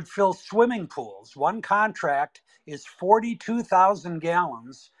 You would fill swimming pools. One contract is 42,000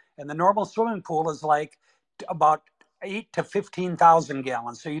 gallons, and the normal swimming pool is like about 8 to 15,000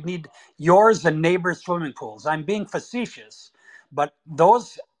 gallons. So you'd need yours and neighbors' swimming pools. I'm being facetious, but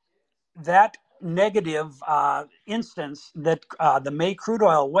that negative instance that the May crude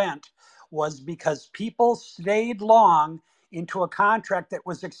oil went was because people stayed long into a contract that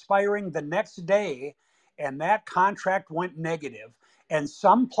was expiring the next day, and that contract went negative. And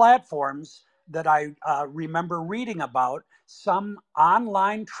some platforms that I remember reading about, some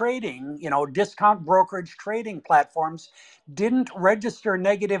online trading, discount brokerage trading platforms didn't register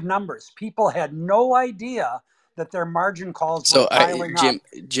negative numbers. People had no idea that their margin calls were So, piling up.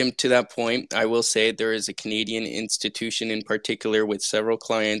 Jim, to that point, I will say there is a Canadian institution in particular with several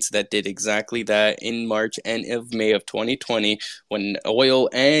clients that did exactly that in March and of May of 2020 when oil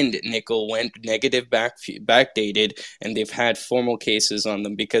and nickel went negative backdated, and they've had formal cases on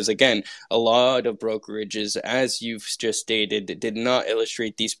them because, again, a lot of brokerages, as you've just stated, did not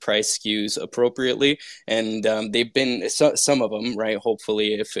illustrate these price skews appropriately, and they've been some of them, right?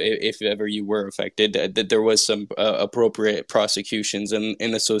 Hopefully, if ever you were affected, that there was some appropriate prosecutions and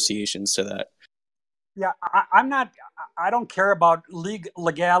associations to that. Yeah, I don't care about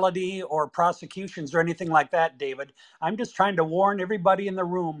legality or prosecutions or anything like that, David. I'm just trying to warn everybody in the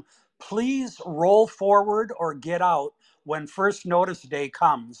room, please roll forward or get out when first notice day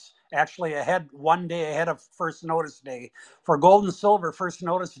comes. Actually, one day ahead of first notice day. For gold and silver, first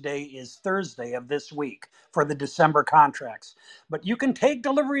notice day is Thursday of this week for the December contracts. But you can take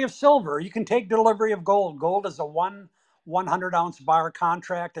delivery of silver. You can take delivery of gold. Gold is a 100-ounce bar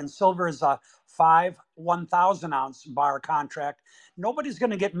contract, and silver is a 5 1,000-ounce bar contract. Nobody's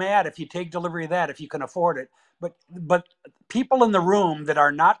going to get mad if you take delivery of that if you can afford it. But people in the room that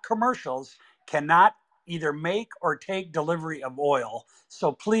are not commercials cannot either make or take delivery of oil.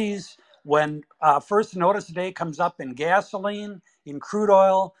 So please, when first notice day comes up in gasoline, in crude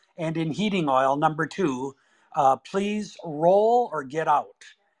oil, and in heating oil, number 2, please roll or get out.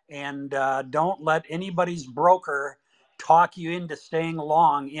 And don't let anybody's broker talk you into staying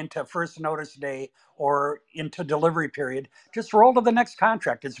long into first notice day or into delivery period. Just roll to the next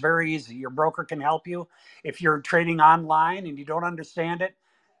contract. It's very easy. Your broker can help you. If you're trading online and you don't understand it,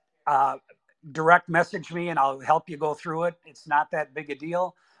 direct message me and I'll help you go through it. It's not that big a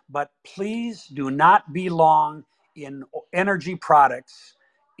deal. But please do not be long in energy products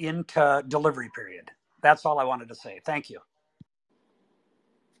into delivery period. That's all I wanted to say. Thank you.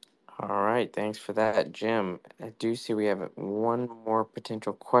 All right, thanks for that, Jim. I do see we have one more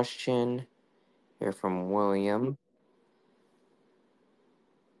potential question here from William.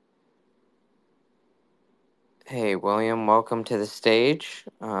 Hey, William, welcome to the stage.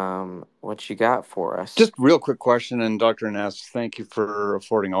 What you got for us? Just real quick question, and Dr. Anas, thank you for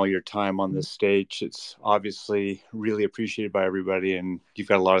affording all your time on this stage. It's obviously really appreciated by everybody, and you've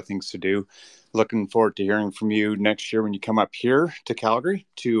got a lot of things to do. Looking forward to hearing from you next year when you come up here to Calgary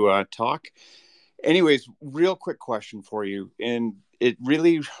to talk. Anyways, real quick question for you, and it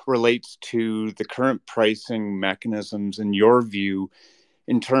really relates to the current pricing mechanisms in your view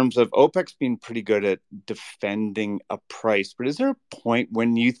in terms of OPEC's being pretty good at defending a price. But is there a point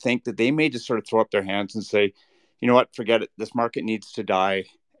when you think that they may just sort of throw up their hands and say, you know what, forget it, this market needs to die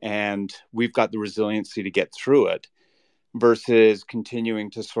and we've got the resiliency to get through it, versus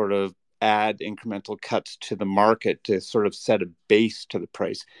continuing to sort of add incremental cuts to the market to sort of set a base to the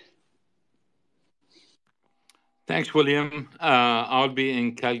price? Thanks, William. I'll be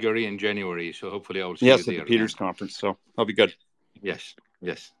in Calgary in January, so hopefully I will see you Yes, at the there again. Peters conference. So I'll be good. Yes,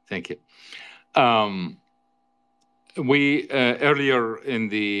 yes. Thank you. We earlier in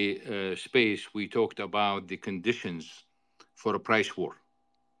the space we talked about the conditions for a price war,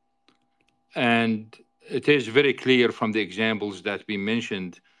 and it is very clear from the examples that we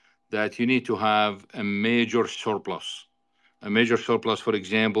mentioned that you need to have a major surplus. A major surplus, for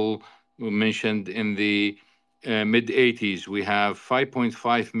example, we mentioned in the mid 80s, we have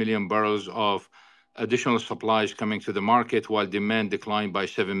 5.5 million barrels of additional supplies coming to the market while demand declined by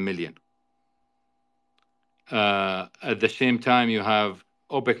 7 million. At the same time, you have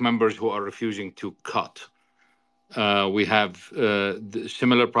OPEC members who are refusing to cut. We have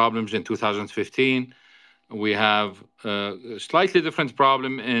similar problems in 2015. We have a slightly different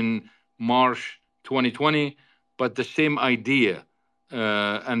problem in March 2020, but the same idea.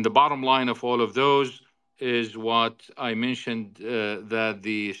 And the bottom line of all of those is what I mentioned that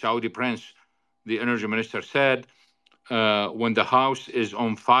the Saudi prince, the energy minister, said when the house is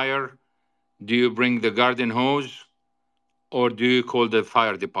on fire, do you bring the garden hose or do you call the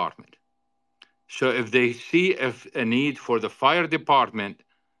fire department? So if they see a need for the fire department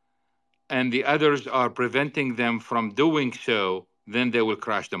and the others are preventing them from doing so, then they will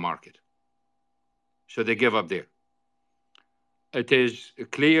crash the market. So they give up there. It is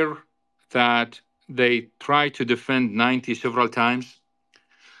clear that they try to defend 90 several times.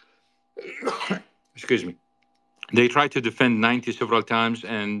 Excuse me. They tried to defend 90 several times,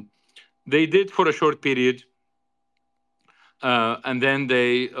 and they did for a short period. And then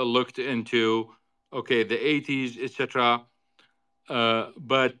they looked into, okay, the 80s, etc.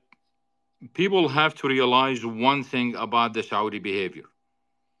 But people have to realize one thing about the Saudi behavior.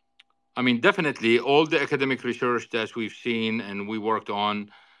 I mean, definitely all the academic research that we've seen and we worked on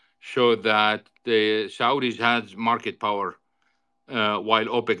showed that the Saudis has market power while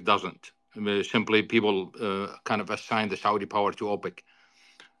OPEC doesn't. Simply people kind of assign the Saudi power to OPEC.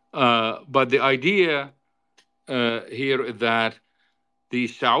 But the idea here is that the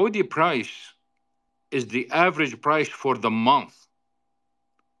Saudi price is the average price for the month.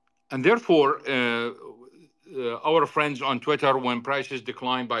 And therefore, our friends on Twitter, when prices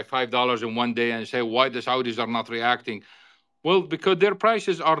decline by $5 in one day and say, why the Saudis are not reacting? Well, because their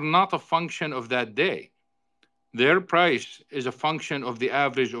prices are not a function of that day. Their price is a function of the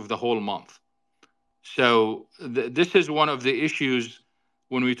average of the whole month. So this is one of the issues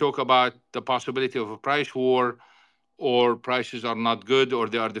when we talk about the possibility of a price war, or prices are not good, or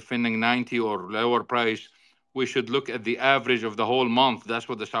they are defending 90 or lower price. We should look at the average of the whole month. That's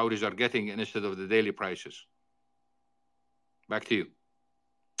what the Saudis are getting instead of the daily prices. Back to you.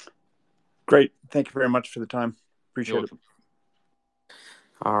 Great. Thank you very much for the time. Appreciate it.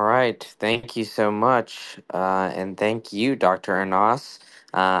 All right. Thank you so much. And thank you, Dr. Anas.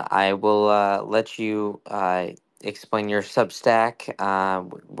 I will let you explain your Substack.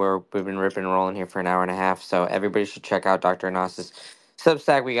 We've been ripping and rolling here for an hour and a half, so everybody should check out Dr. Anas's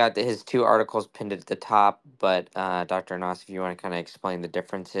Substack. We got his 2 articles pinned at the top, but Dr. Anas, if you want to kind of explain the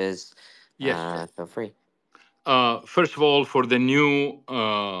differences, yes, feel free. First of all, for the new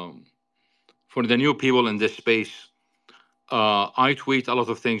people in this space, I tweet a lot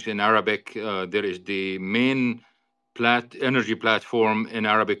of things in Arabic. There is the main energy platform in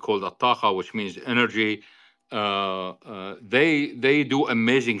Arabic called At-Taqa, which means energy. They do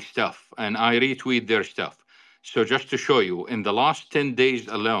amazing stuff, and I retweet their stuff. So just to show you, in the last 10 days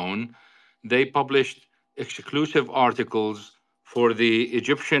alone, they published exclusive articles for the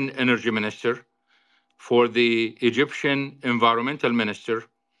Egyptian energy minister, for the Egyptian environmental minister,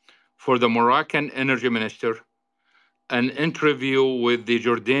 for the Moroccan energy minister, an interview with the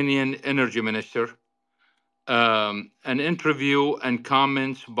Jordanian energy minister, an interview and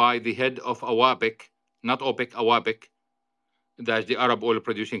comments by the head of AWAPEC, not OPEC, AWAPEC, that's the Arab oil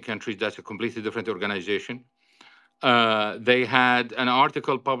producing countries, that's a completely different organization. They had an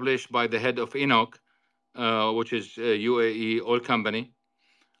article published by the head of ENOC, which is a UAE oil company.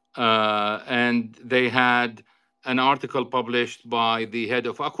 And they had an article published by the head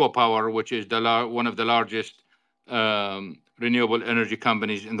of Aqua Power, which is one of the largest renewable energy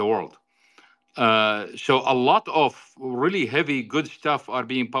companies in the world. So a lot of really heavy, good stuff are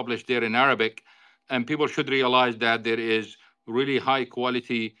being published there in Arabic, and people should realize that there is really high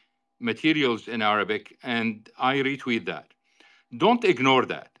quality materials in Arabic, and I retweet that. Don't ignore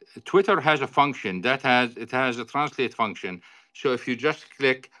that. Twitter has a function it has a translate function. So if you just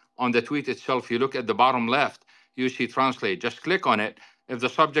click on the tweet itself, you look at the bottom left, you see translate. Just click on it. If the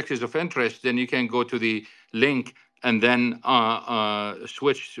subject is of interest, then you can go to the link and then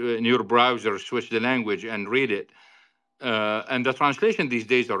switch in your browser, switch the language and read it. And the translation these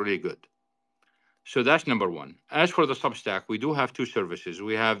days are really good. So that's number one. As for the Substack, we do have two services.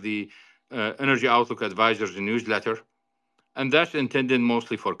 We have the Energy Outlook Advisors newsletter, and that's intended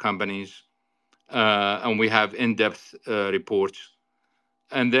mostly for companies. And we have in-depth reports.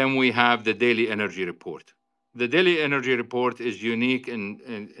 And then we have the Daily Energy Report. The Daily Energy Report is unique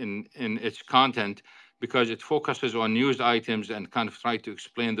in its content because it focuses on news items and kind of try to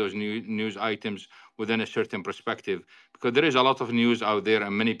explain those news items within a certain perspective, because there is a lot of news out there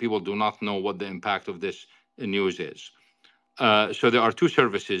and many people do not know what the impact of this news is. So there are two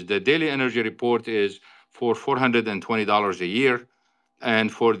services. The Daily Energy Report is for $420 a year,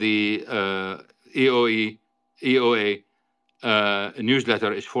 and for the EOA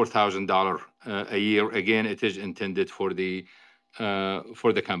newsletter is $4,000 a year. Again, it is intended for the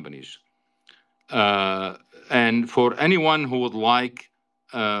companies. And for anyone who would like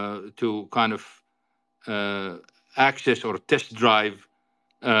to kind of access or test drive,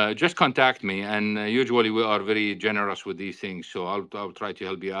 just contact me. And usually we are very generous with these things, so I'll try to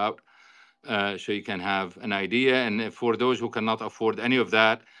help you out so you can have an idea. And for those who cannot afford any of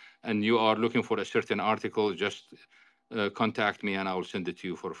that, and you are looking for a certain article, just contact me and I will send it to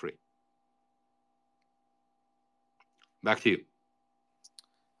you for free. Back to you.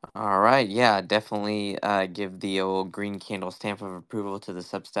 All right. Yeah, definitely give the old green candle stamp of approval to the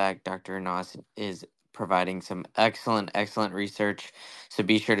Substack. Dr. Anas is providing some excellent research. So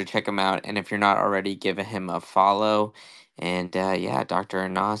be sure to check him out. And if you're not already, give him a follow. And yeah, Dr.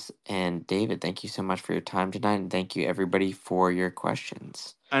 Anas and David, thank you so much for your time tonight. And thank you, everybody, for your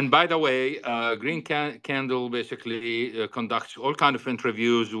questions. And by the way, Green Candle basically conducts all kind of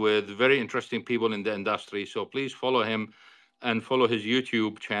interviews with very interesting people in the industry. So please follow him and follow his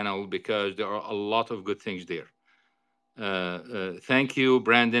YouTube channel because there are a lot of good things there. Thank you,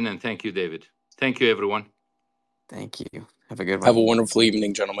 Brandon, and thank you, David. Thank you, everyone. Thank you. Have a good one. Have a wonderful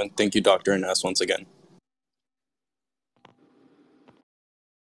evening, gentlemen. Thank you, Dr. Anas, once again.